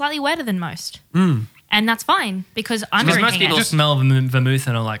martini slightly wetter than most. And that's fine because I'm Because drinking most people it. smell vermouth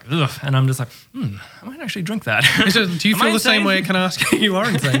and are like, ugh. And I'm just like, I might actually drink that. Do you Am I feel the same insane? way? Can I ask you? You are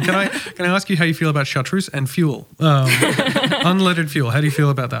insane. Can I ask you how you feel about chartreuse and fuel? Unleaded fuel. How do you feel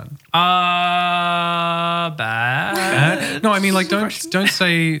about that? Bad. No, I mean, like, don't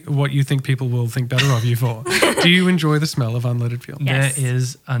say what you think people will think better of you for. Do you enjoy the smell of unleaded fuel? Yes. There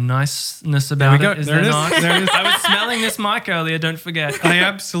is a niceness about There we it. go. Is There it is. not? There it is. I was smelling this mic earlier, don't forget. I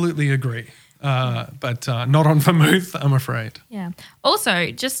absolutely agree. But not on vermouth, I'm afraid. Yeah.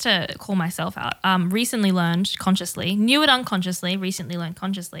 Also, just to call myself out, recently learned consciously, knew it unconsciously, recently learned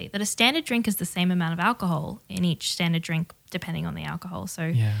consciously, that a standard drink is the same amount of alcohol in each standard drink, depending on the alcohol. So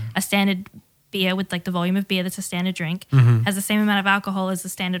Yeah. a standard beer with like the volume of beer that's a standard drink has the same amount of alcohol as the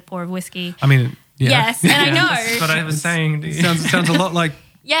standard pour of whiskey. I mean, yeah. Yes, and I know. That's what I was saying. Sounds a lot like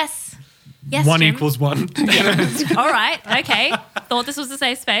Yes. Yes, one Jim. equals one. All right. Okay. Thought this was a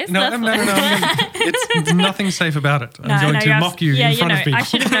safe space. No, That's fine. It's nothing safe about it. I'm going to you're mock you in front of people. I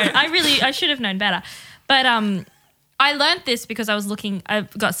should have known. I should have known better. But I learned this because I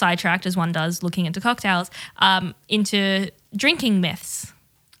got sidetracked, as one does, looking into cocktails, into drinking myths.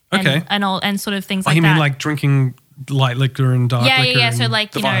 Okay. And sort of things like you that. mean like drinking light liquor and dark liquor? Yeah. So and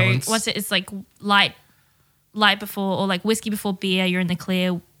like, the you know, violence? what's it? It's like light before, or like whiskey before beer, you're in the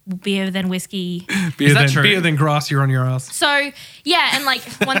clear, beer then whiskey. Beer, that true? beer then grass, you're on your ass. So yeah, and like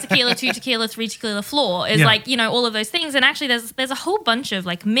 1 tequila, 2 tequila, 3 tequila floor is Yeah. like, you know, all of those things. And actually there's a whole bunch of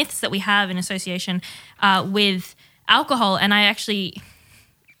like myths that we have in association with alcohol. And I actually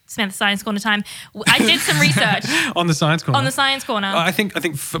spent the science corner time. I did some research On the science corner. on the science corner. I think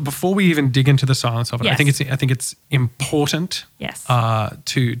before we even dig into the science of it, Yes. I think it's important Yes.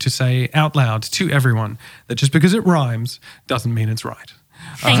 to say out loud to everyone that just because it rhymes doesn't mean it's right.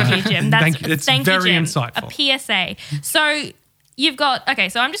 Thank you, Jim. thank you. It's very Jim. insightful. A PSA. So you've got, okay,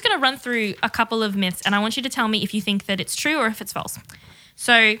 so I'm just going to run through a couple of myths and I want you to tell me if you think that it's true or if it's false.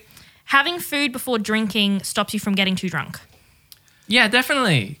 So having food before drinking stops you from getting too drunk. Yeah,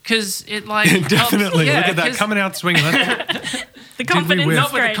 definitely. Because it like Definitely. helps, Look at that 'cause coming out swinging. That's- The confidence whiff? is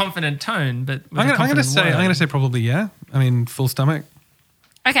Not with a great. confident tone, but with I'm a confident word. going to say probably yeah. I mean, full stomach.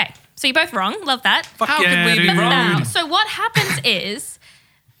 Okay, so you're both wrong. Love that. Fuck How yeah, could we be dude. wrong? Now, so what happens is,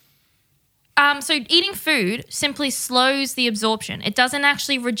 so eating food simply slows the absorption. It doesn't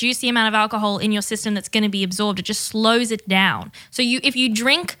actually reduce the amount of alcohol in your system that's going to be absorbed. It just slows it down. So if you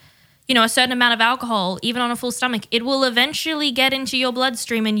drink, you know, a certain amount of alcohol, even on a full stomach, it will eventually get into your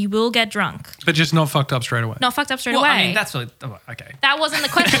bloodstream and you will get drunk. But just not fucked up straight away. Not fucked up straight Well, away. I mean, that's what. Oh, okay. That wasn't the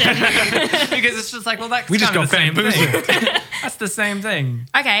question. Because it's just like, well, that's We just kind of got the same bamboozled. thing. That's the same thing.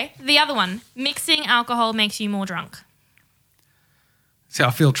 Okay, the other one. Mixing alcohol makes you more drunk. See,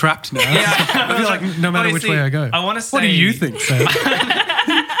 I feel trapped now. I feel like no matter which Honestly, way I go. I want to say. What do you think, Sam?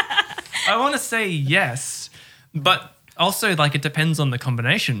 I want to say yes, but also like it depends on the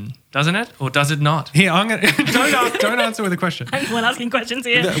combination, doesn't it, or does it not? Here, I'm gonna don't answer with a question. We're asking questions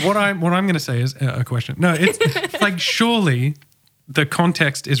here. What I'm going to say is a question. No, it's like surely the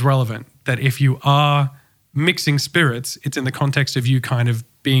context is relevant. That if you are mixing spirits, it's in the context of you kind of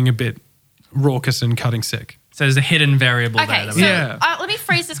being a bit raucous and cutting sick. So there's a hidden variable Okay, there. so Yeah. let me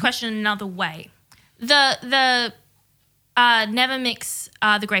phrase this question another way. The never mix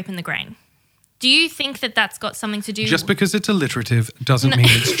the grape and the grain. Do you think that that's got something to do? Just because it's alliterative doesn't mean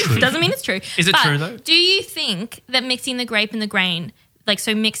it's true. Doesn't mean it's true. Is it But true, though? Do you think that mixing the grape and the grain, like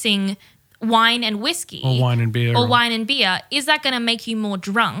so mixing wine and whiskey, Or wine and beer. or wine and beer, is that going to make you more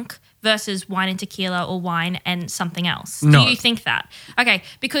drunk versus wine and tequila or wine and something else? No. Do you think that? Okay,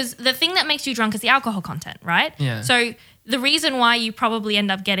 because the thing that makes you drunk is the alcohol content, right? Yeah. So the reason why you probably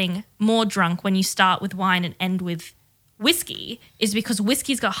end up getting more drunk when you start with wine and end with whiskey is because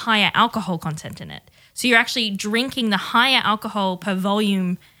whiskey's got higher alcohol content in it. So you're actually drinking the higher alcohol per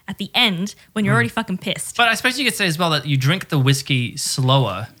volume at the end when you're already fucking pissed. But I suppose you could say as well that you drink the whiskey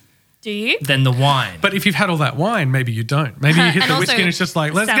slower Do you? than the wine. But if you've had all that wine, maybe you don't. Maybe you hit And the also, whiskey and it's just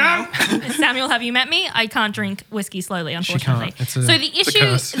like, let's go. Samuel, have you met me? I can't drink whiskey slowly, She unfortunately. can't. So It's a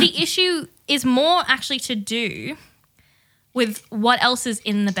curse. the issue is more actually to do with what else is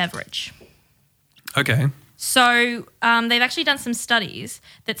in the beverage. Okay. So they've actually done some studies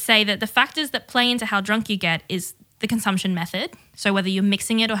that say that the factors that play into how drunk you get is the consumption method. So whether you're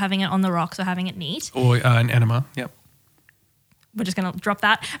mixing it or having it on the rocks or having it neat. Or an enema. Yep. We're just going to drop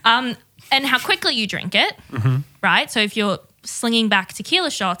that. And how quickly you drink it, right? So if you're slinging back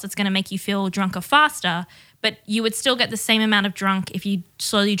tequila shots, it's going to make you feel drunker faster, but you would still get the same amount of drunk if you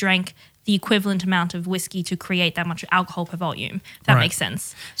slowly drank the equivalent amount of whiskey to create that much alcohol per volume. If that Right. makes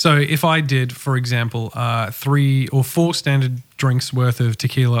sense. So if I did, for example, 3 or 4 standard drinks worth of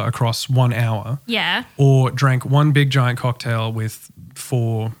tequila across 1 hour, Yeah. or drank one big giant cocktail with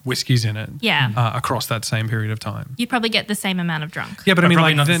 4 whiskeys in it. Yeah. Across that same period of time. You'd probably get the same amount of drunk. Yeah, but I mean,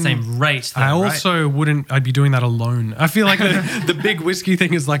 probably like not then the same rate. Though, I also wouldn't. I'd be doing that alone. I feel like the big whiskey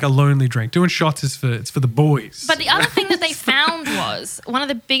thing is like a lonely drink. Doing shots is for the boys. But the other thing that they found was one of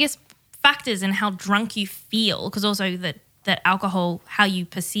the biggest factors in how drunk you feel, because also that alcohol, how you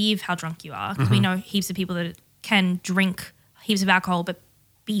perceive how drunk you are, because we know heaps of people that can drink heaps of alcohol but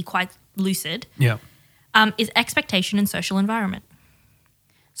be quite lucid, yeah. Is expectation and social environment.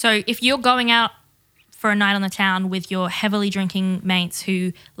 So if you're going out for a night on the town with your heavily drinking mates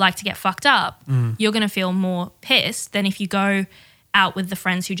who like to get fucked up, you're going to feel more pissed than if you go out with the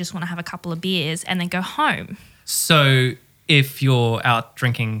friends who just want to have a couple of beers and then go home. So if you're out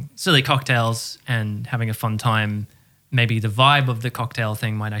drinking silly cocktails and having a fun time, maybe the vibe of the cocktail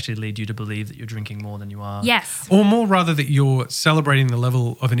thing might actually lead you to believe that you're drinking more than you are. Yes. Or more rather that you're celebrating the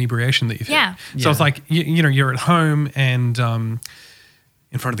level of inebriation that you've Yeah. hit. So it's like, you know, you're at home and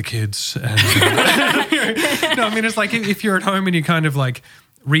in front of the kids. And, no, I mean, it's like if you're at home and you kind of like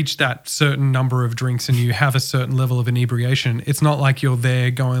reach that certain number of drinks and you have a certain level of inebriation, it's not like you're there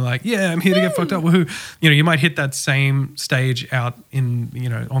going like, yeah, I'm here to get fucked up. Woohoo. You know, you might hit that same stage out in, you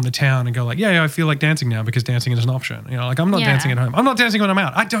know, on the town and go like, yeah, I feel like dancing now because dancing is an option. You know, like I'm not dancing at home. I'm not dancing when I'm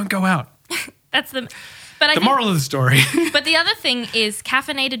out. I don't go out. That's the... But I The think, moral of the story. but the other thing is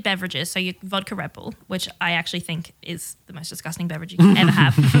caffeinated beverages, so your vodka Red Bull, which I actually think is the most disgusting beverage you can ever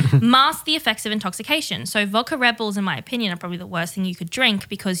have, mask the effects of intoxication. So vodka Red Bulls, in my opinion, are probably the worst thing you could drink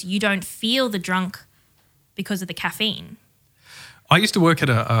because you don't feel the drunk because of the caffeine. I used to work at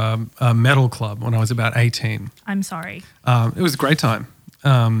a metal club when I was about 18. I'm sorry. It was a great time.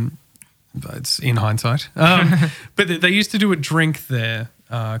 But it's in hindsight. But they used to do a drink there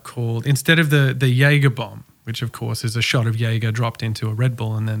called, instead of the Jaeger bomb, which of course is a shot of Jaeger dropped into a Red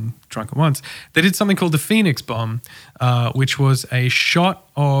Bull and then drunk at once, they did something called the Phoenix bomb, which was a shot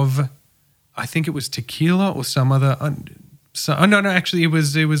of, I think it was tequila or some other. Actually, it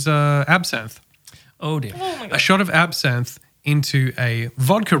was absinthe. Oh dear. A shot of absinthe into a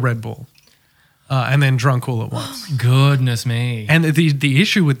vodka Red Bull. And then drunk all at once. Goodness me. And the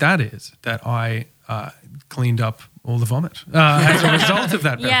issue with that is that I cleaned up all the vomit as a result of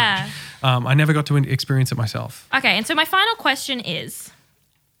that beverage. Yeah. I never got to experience it myself. Okay, and so my final question is,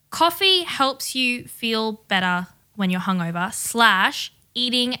 coffee helps you feel better when you're hungover /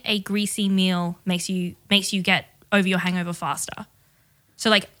 eating a greasy meal makes you get over your hangover faster. So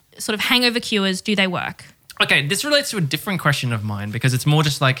like sort of hangover cures, do they work? Okay, this relates to a different question of mine because it's more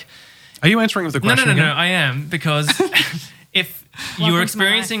just like... Are you answering with the question again? No, I am, because if Welcome you're to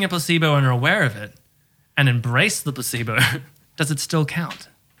experiencing a placebo and are aware of it and embrace the placebo, does it still count?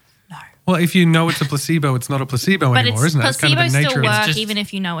 No. Well, if you know it's a placebo, it's not a placebo But anymore, isn't it? It's kind placebo of the nature still of work just- even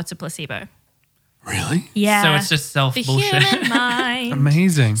if you know it's a placebo. Really? Yeah. So it's just the self-bullshit. human mind.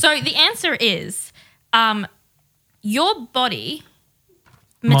 Amazing. So the answer is your body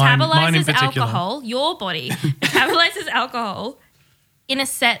Mine in metabolizes particular. alcohol. Your body metabolizes alcohol in a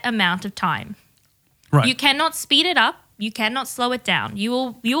set amount of time. Right. You cannot speed it up. You cannot slow it down. You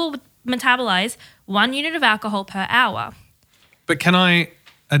will metabolize 1 unit of alcohol per hour. But can I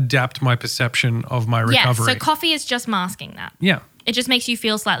adapt my perception of my recovery? Yeah, so coffee is just masking that. Yeah. It just makes you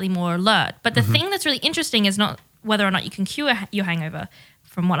feel slightly more alert. But the thing that's really interesting is not whether or not you can cure your hangover,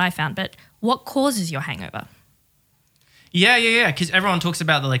 from what I found, but what causes your hangover. Yeah. Because everyone talks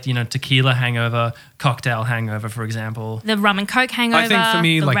about the tequila hangover, cocktail hangover, for example. The rum and coke hangover, I think for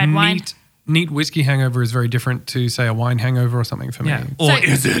me, the like red wine. neat whiskey hangover is very different to, say, a wine hangover or something for me. Yeah. Or So-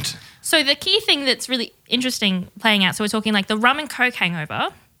 is it? So the key thing that's really interesting playing out, so we're talking like the rum and coke hangover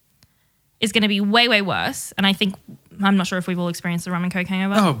is going to be way, way worse. And I'm not sure if we've all experienced the rum and coke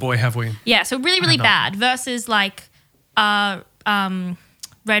hangover. Oh, boy, have we. Yeah, so really, really not. bad versus like red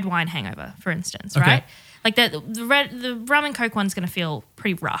wine hangover, for instance, Okay. right? Like the rum and coke one's going to feel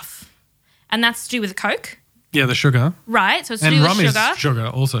pretty rough. And that's to do with Coke, Yeah, the sugar. right? So it's to And do rum with sugar. is sugar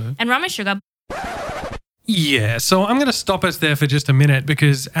also. And rum is sugar. Yeah, so I'm going to stop us there for just a minute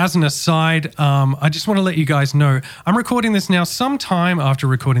because as an aside, I just want to let you guys know I'm recording this now sometime after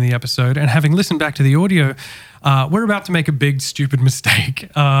recording the episode, and having listened back to the audio, we're about to make a big stupid mistake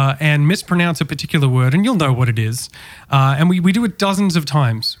and mispronounce a particular word, and you'll know what it is. And we do it dozens of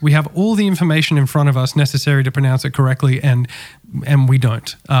times. We have all the information in front of us necessary to pronounce it correctly, and we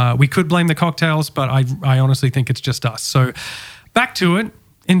don't. We could blame the cocktails, but I honestly think it's just us. So back to it,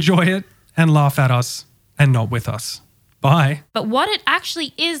 enjoy it, and laugh at us. And not with us. Bye. But what it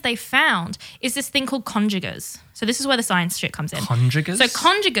actually is they found is this thing called conjugers. So this is where the science shit comes in. Conjugers? So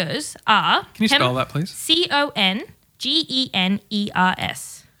conjugers are... Can you spell that, please? Congeners.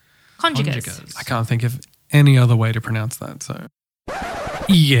 Conjugers. I can't think of any other way to pronounce that. So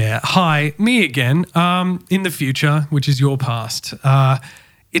Yeah. Hi, me again. In the future, which is your past.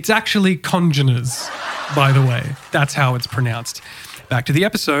 It's actually congeners, by the way. That's how it's pronounced. Back to the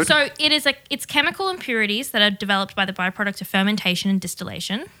episode. So it's chemical impurities that are developed by the byproduct of fermentation and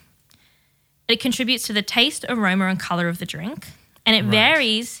distillation. It contributes to the taste, aroma, and color of the drink. And it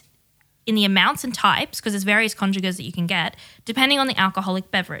varies in the amounts and types, because there's various conjugers that you can get, depending on the alcoholic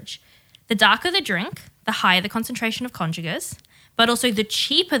beverage. The darker the drink, the higher the concentration of conjugers, but also the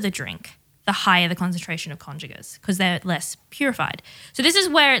cheaper the drink, the higher the concentration of conjugers, because they're less purified. So this is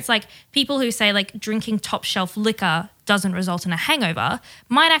where it's like people who say like drinking top shelf liquor doesn't result in a hangover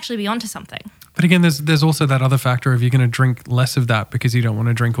might actually be onto something. But again, there's also that other factor of you're going to drink less of that because you don't want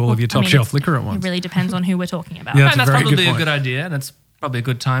to drink all of your top shelf liquor at once. It really depends on who we're talking about. Yeah, That's very probably good a good idea. That's probably a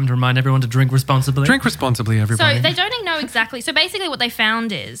good time to remind everyone to drink responsibly. Drink responsibly, everybody. So they don't know exactly. So basically what they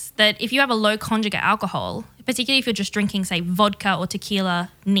found is that if you have a low conjugate alcohol, particularly if you're just drinking, say, vodka or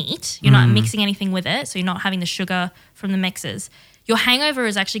tequila neat, you're not mixing anything with it, so you're not having the sugar from the mixes, your hangover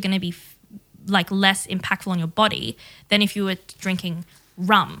is actually going to be like less impactful on your body than if you were drinking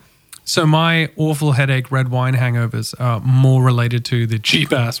rum. So my awful headache red wine hangovers are more related to the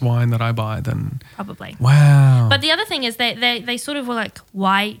cheap-ass wine that I buy than... Probably. Wow. But the other thing is they sort of were like,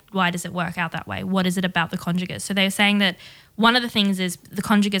 why does it work out that way? What is it about the conjugates? So they were saying that one of the things is the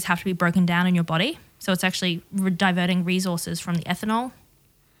conjugates have to be broken down in your body. So it's actually diverting resources from the ethanol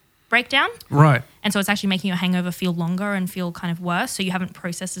breakdown. Right. And so it's actually making your hangover feel longer and feel kind of worse. So you haven't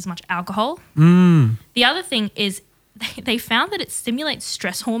processed as much alcohol. The other thing is they found that it stimulates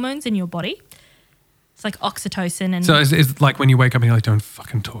stress hormones in your body. It's like oxytocin and... So it's like when you wake up and you're like, don't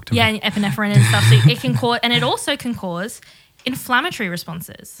fucking talk to me. Yeah, and epinephrine and stuff. So it can cause... And it also can cause inflammatory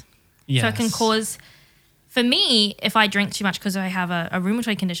responses. Yes. So it can cause... For me, if I drink too much because I have a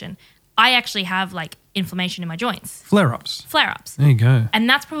rheumatoid condition, I actually have like inflammation in my joints. Flare-ups. Flare-ups. There you go. And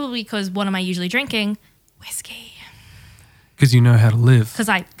that's probably because what am I usually drinking? Whiskey. Because you know how to live.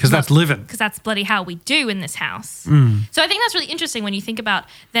 Because that's living. Because that's bloody how we do in this house. So I think that's really interesting when you think about,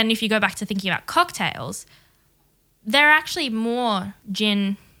 then if you go back to thinking about cocktails, there are actually more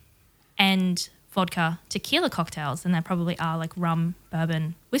gin and vodka tequila cocktails than there probably are like rum,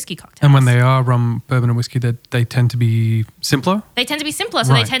 bourbon, whiskey cocktails. And when they are rum, bourbon and whiskey, they tend to be simpler? They tend to be simpler.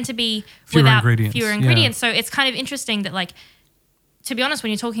 So Right. they tend to be Fewer without ingredients, fewer yeah. ingredients. So it's kind of interesting that like, to be honest,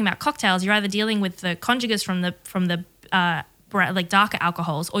 when you're talking about cocktails, you're either dealing with the conjugates from the like darker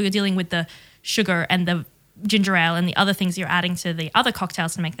alcohols, or you're dealing with the sugar and the ginger ale and the other things you're adding to the other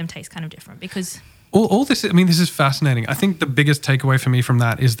cocktails to make them taste kind of different. Because all this, I mean, this is fascinating. I think the biggest takeaway for me from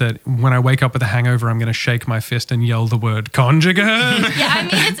that is that when I wake up with a hangover, I'm going to shake my fist and yell the word conjugate. yeah, I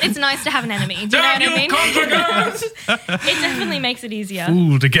mean, it's nice to have an enemy. Do you know what I mean? It definitely makes it easier.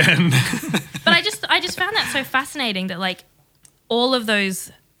 Fooled again. But I just found that so fascinating that like all of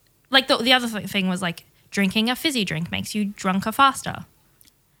those, like the other thing was like drinking a fizzy drink makes you drunker faster.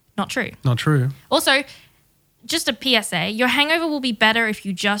 Not true. Not true. Also, just a PSA, your hangover will be better if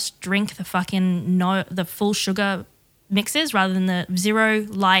you just drink the the full sugar mixes rather than the zero,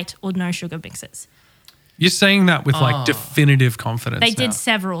 light, or no sugar mixes. You're saying that with like definitive confidence. They now. did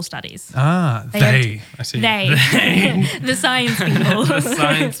several studies. They. I see. They. The science people. The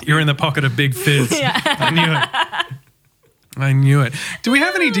science. You're in the pocket of Big Fizz. Yeah. I knew it. Do we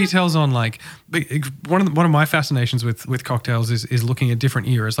have any details on like one of my fascinations with cocktails is looking at different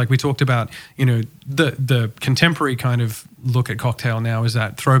eras. Like we talked about, you know, the contemporary kind of look at cocktail now is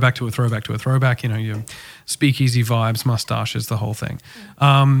that throwback to a throwback to a throwback. You know, your speakeasy vibes, mustaches, the whole thing.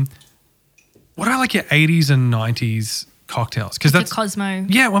 What are like your 80s and 90s cocktails? Because that's Cosmo.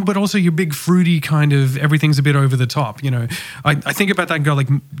 Yeah, well, but also your big fruity kind of everything's a bit over the top. You know, I think about that and go like,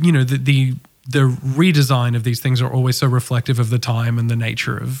 you know, the redesign of these things are always so reflective of the time and the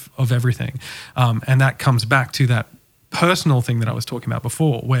nature of everything. And that comes back to that personal thing that I was talking about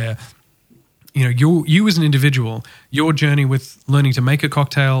before, where, you know, you as an individual, your journey with learning to make a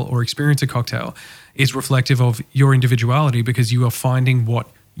cocktail or experience a cocktail is reflective of your individuality because you are finding what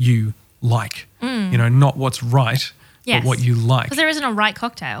you like, you know, not what's right, Yes. but what you like. Because there isn't a right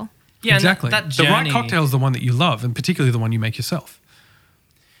cocktail. Yeah, exactly. That the right journey- cocktail is the one that you love, and particularly the one you make yourself.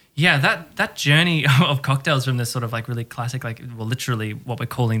 Yeah, that journey of cocktails from this sort of like really classic, like, well, literally what we're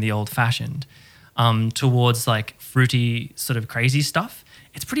calling the old fashioned, towards like fruity sort of crazy stuff.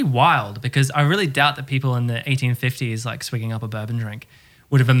 It's pretty wild because I really doubt that people in the 1850s, like swigging up a bourbon drink,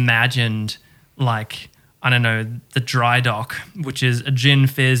 would have imagined like, I don't know, the dry dock, which is a gin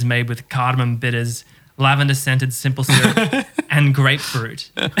fizz made with cardamom bitters, lavender scented simple syrup and grapefruit,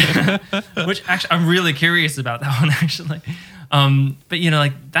 which actually I'm really curious about that one actually. But you know,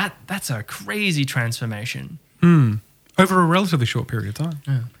 like that's a crazy transformation. over a relatively short period of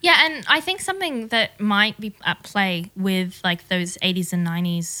time. Yeah, and I think something that might be at play with like those 80s and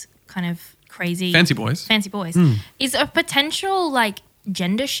 90s kind of crazy Fancy boys is a potential like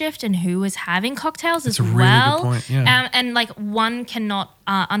gender shift in who is having cocktails That's as a really well. good point, yeah. And like one cannot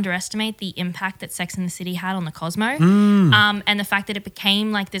underestimate the impact that Sex and the City had on the Cosmo, and the fact that it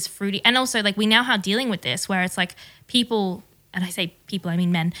became like this fruity. And also like we now are dealing with this where it's like people, and I say people, I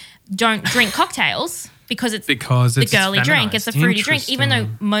mean men, don't drink cocktails because it's the girly drink. It's a fruity drink, even though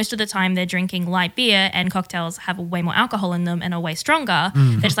most of the time they're drinking light beer and cocktails have way more alcohol in them and are way stronger.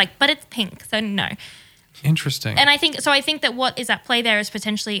 They're just like, but it's pink, so no. Interesting. And I think that what is at play there is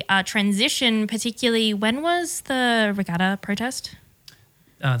potentially a transition, particularly when was the regatta protest?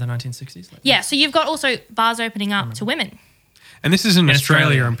 The 1960s. Yeah, so you've got also bars opening up to women. And this is in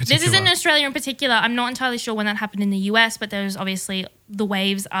Australia in particular. This is in Australia in particular. I'm not entirely sure when that happened in the US, but there's obviously the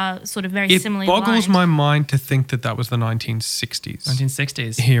waves are sort of very similarly aligned. It boggles my mind to think that was the 1960s.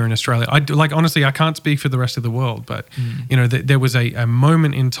 1960s. Here in Australia. Honestly, I can't speak for the rest of the world, but you know, there was a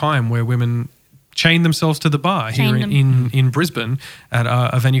moment in time where women chained themselves to the bar here in Brisbane at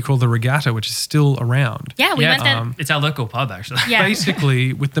a venue called the Regatta, which is still around. Yeah, we went there. It's our local pub, actually. Yeah.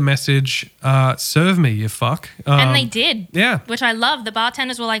 Basically, with the message, serve me, you fuck. And they did. Yeah. Which I love. The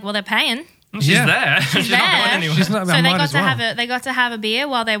bartenders were like, well, they're paying. She's there. She's there. not going anywhere. She's not, so they got to have a beer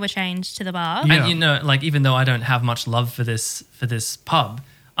while they were changed to the bar. Yeah. And you know, like even though I don't have much love for this pub,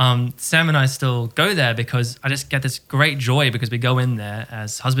 Sam and I still go there because I just get this great joy because we go in there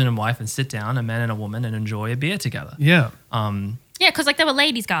as husband and wife and sit down, a man and a woman, and enjoy a beer together. Yeah. Yeah, because like there were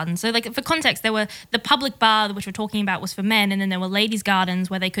ladies' gardens. So like for context, there were the public bar which we're talking about was for men, and then there were ladies' gardens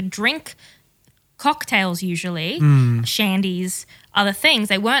where they could drink cocktails usually, shandies, other things.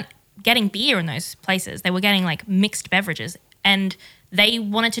 They weren't getting beer in those places. They were getting like mixed beverages, and they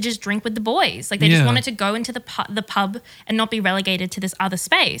wanted to just drink with the boys. Like they just wanted to go into the pub and not be relegated to this other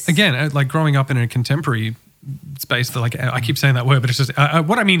space. Again, like growing up in a contemporary space, that like I keep saying that word, but it's just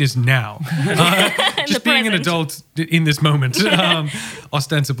what I mean is now. Just being an adult in this moment,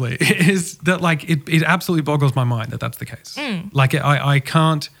 ostensibly, is that like it absolutely boggles my mind that that's the case. Like I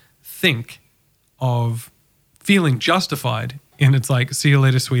can't think of feeling justified in it's like, see you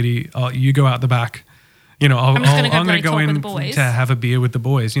later, sweetie. You go out the back. You know, I'm going to go in to have a beer with the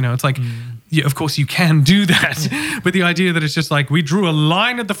boys. You know, it's like, yeah, of course you can do that. But the idea that it's just like, we drew a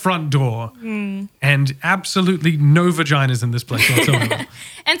line at the front door and absolutely no vaginas in this place whatsoever.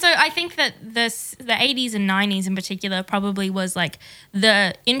 And so I think that the 80s and 90s in particular probably was like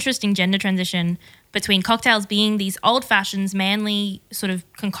the interesting gender transition between cocktails being these old-fashioned, manly sort of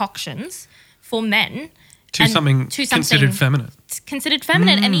concoctions for men. To something considered feminine. Considered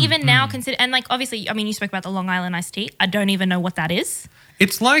feminine, and even now considered, and like obviously, I mean, you spoke about the Long Island iced tea. I don't even know what that is.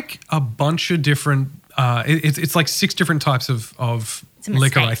 It's like a bunch of different. It's like 6 different types of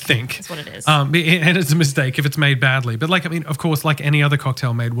liquor, I think. That's what it is. And it's a mistake if it's made badly. But like, I mean, of course, like any other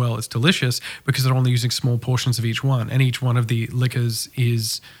cocktail made well, it's delicious because they're only using small portions of each one, and each one of the liquors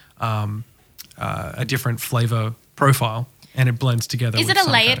is a different flavor profile, and it blends together. Is it a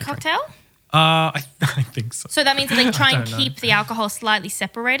layered cocktail? I think so. So that means that they try and keep the alcohol slightly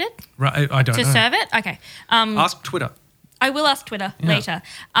separated? Right, I don't know. To serve it? Okay. Ask Twitter. I will ask Twitter later.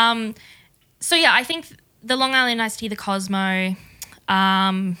 So yeah, I think the Long Island iced tea, the Cosmo,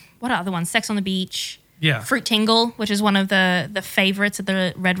 what are other ones? Sex on the Beach. Yeah. Fruit Tingle, which is one of the favorites at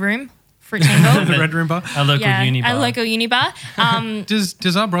the Red Room. Fruit Tingle. The Red Room bar? Our local uni bar. Our local uni bar.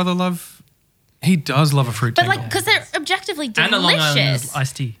 Does our brother love... He does love a fruit tingle. But like, because they're objectively delicious. And a Long Island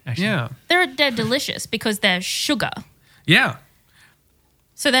iced tea, actually. Yeah. They're delicious because they're sugar. Yeah.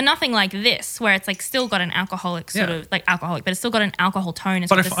 So they're nothing like this, where it's like still got an alcoholic but it's still got an alcohol tone.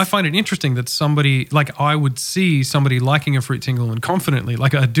 But I find it interesting that somebody, like I would see somebody liking a fruit tingle and confidently,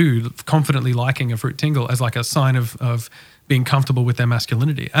 like a dude confidently liking a fruit tingle as like a sign of being comfortable with their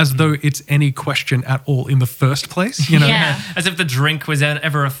masculinity, as though it's any question at all in the first place, you know? Yeah. As if the drink was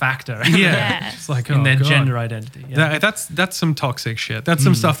ever a factor. Yeah. It's like, in their God. gender identity. Yeah. That's some toxic shit. That's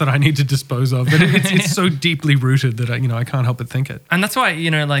some stuff that I need to dispose of. But it's so deeply rooted that I can't help but think it. And that's why,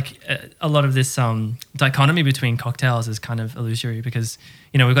 like a lot of this dichotomy between cocktails is kind of illusory because,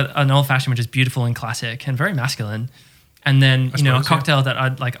 we've got an old fashioned, which is beautiful and classic and very masculine. And then, a cocktail that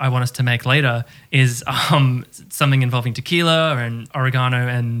I want us to make later is something involving tequila and oregano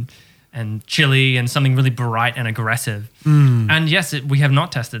and chili and something really bright and aggressive. And yes, we have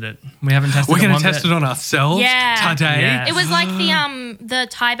not tested it. We haven't tested it. We're going to test it on ourselves today. Yes. It was like the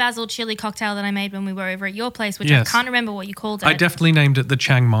Thai basil chili cocktail that I made when we were over at your place, which I can't remember what you called it. I definitely named it the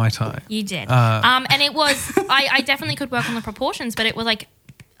Chiang Mai Thai. You did. And it was, I definitely could work on the proportions, but it was like,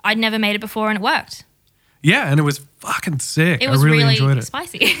 I'd never made it before and it worked. Yeah, and it was fucking sick. It was I really enjoyed it.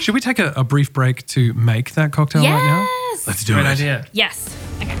 spicy. Should we take a brief break to make that cocktail right now? Yes. Let's do Great it. idea. Yes.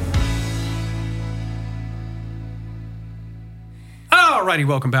 Okay. Alrighty,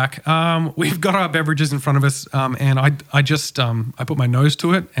 welcome back. We've got our beverages in front of us, and I just I put my nose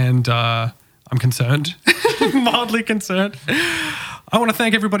to it, and I'm concerned, mildly concerned. I want to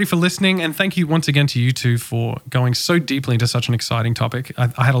thank everybody for listening, and thank you once again to you two for going so deeply into such an exciting topic.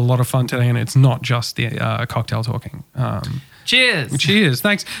 I had a lot of fun today, and it's not just the cocktail talking. Cheers. Cheers,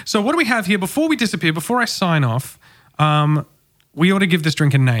 thanks. So what do we have here? Before we disappear, before I sign off, we ought to give this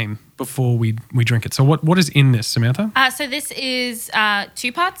drink a name before we drink it. So what is in this, Samantha? So this is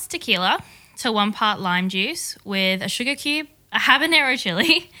 2 parts tequila to 1 part lime juice with a sugar cube, a habanero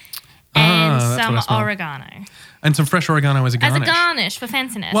chili, and that's some what I smell. oregano. And some fresh oregano as a garnish. As a garnish for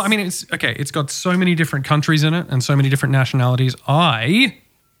fanciness. Well, I mean, it's got so many different countries in it and so many different nationalities. I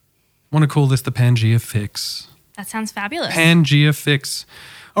want to call this the Pangea Fix. That sounds fabulous. Pangea Fix.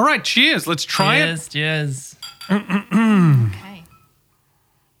 All right, cheers. Let's try it. Cheers. Okay.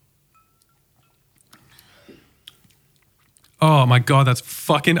 Oh my God, that's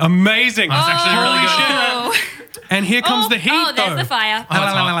fucking amazing. That's actually really good. Oh. And here comes the heat, Oh, there's though. the fire. Oh,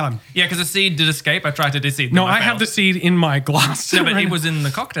 it's hot. Yeah, because the seed did escape. I tried to deseed. No, I have the seed in my glass. No, but it was in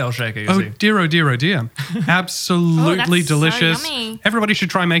the cocktail shaker, you Oh see. dear, oh dear, oh dear. Absolutely that's so delicious. yummy. Everybody should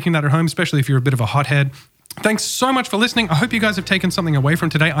try making that at home, especially if you're a bit of a hothead. Thanks so much for listening. I hope you guys have taken something away from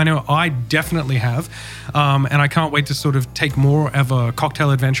today. I know I definitely have. And I can't wait to sort of take more of a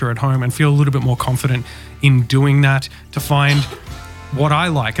cocktail adventure at home and feel a little bit more confident in doing that to find what I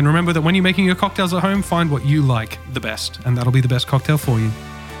like. And remember that when you're making your cocktails at home, find what you like the best, and that'll be the best cocktail for you.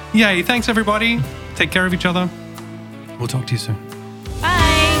 Yay. Thanks, everybody. Take care of each other. We'll talk to you soon.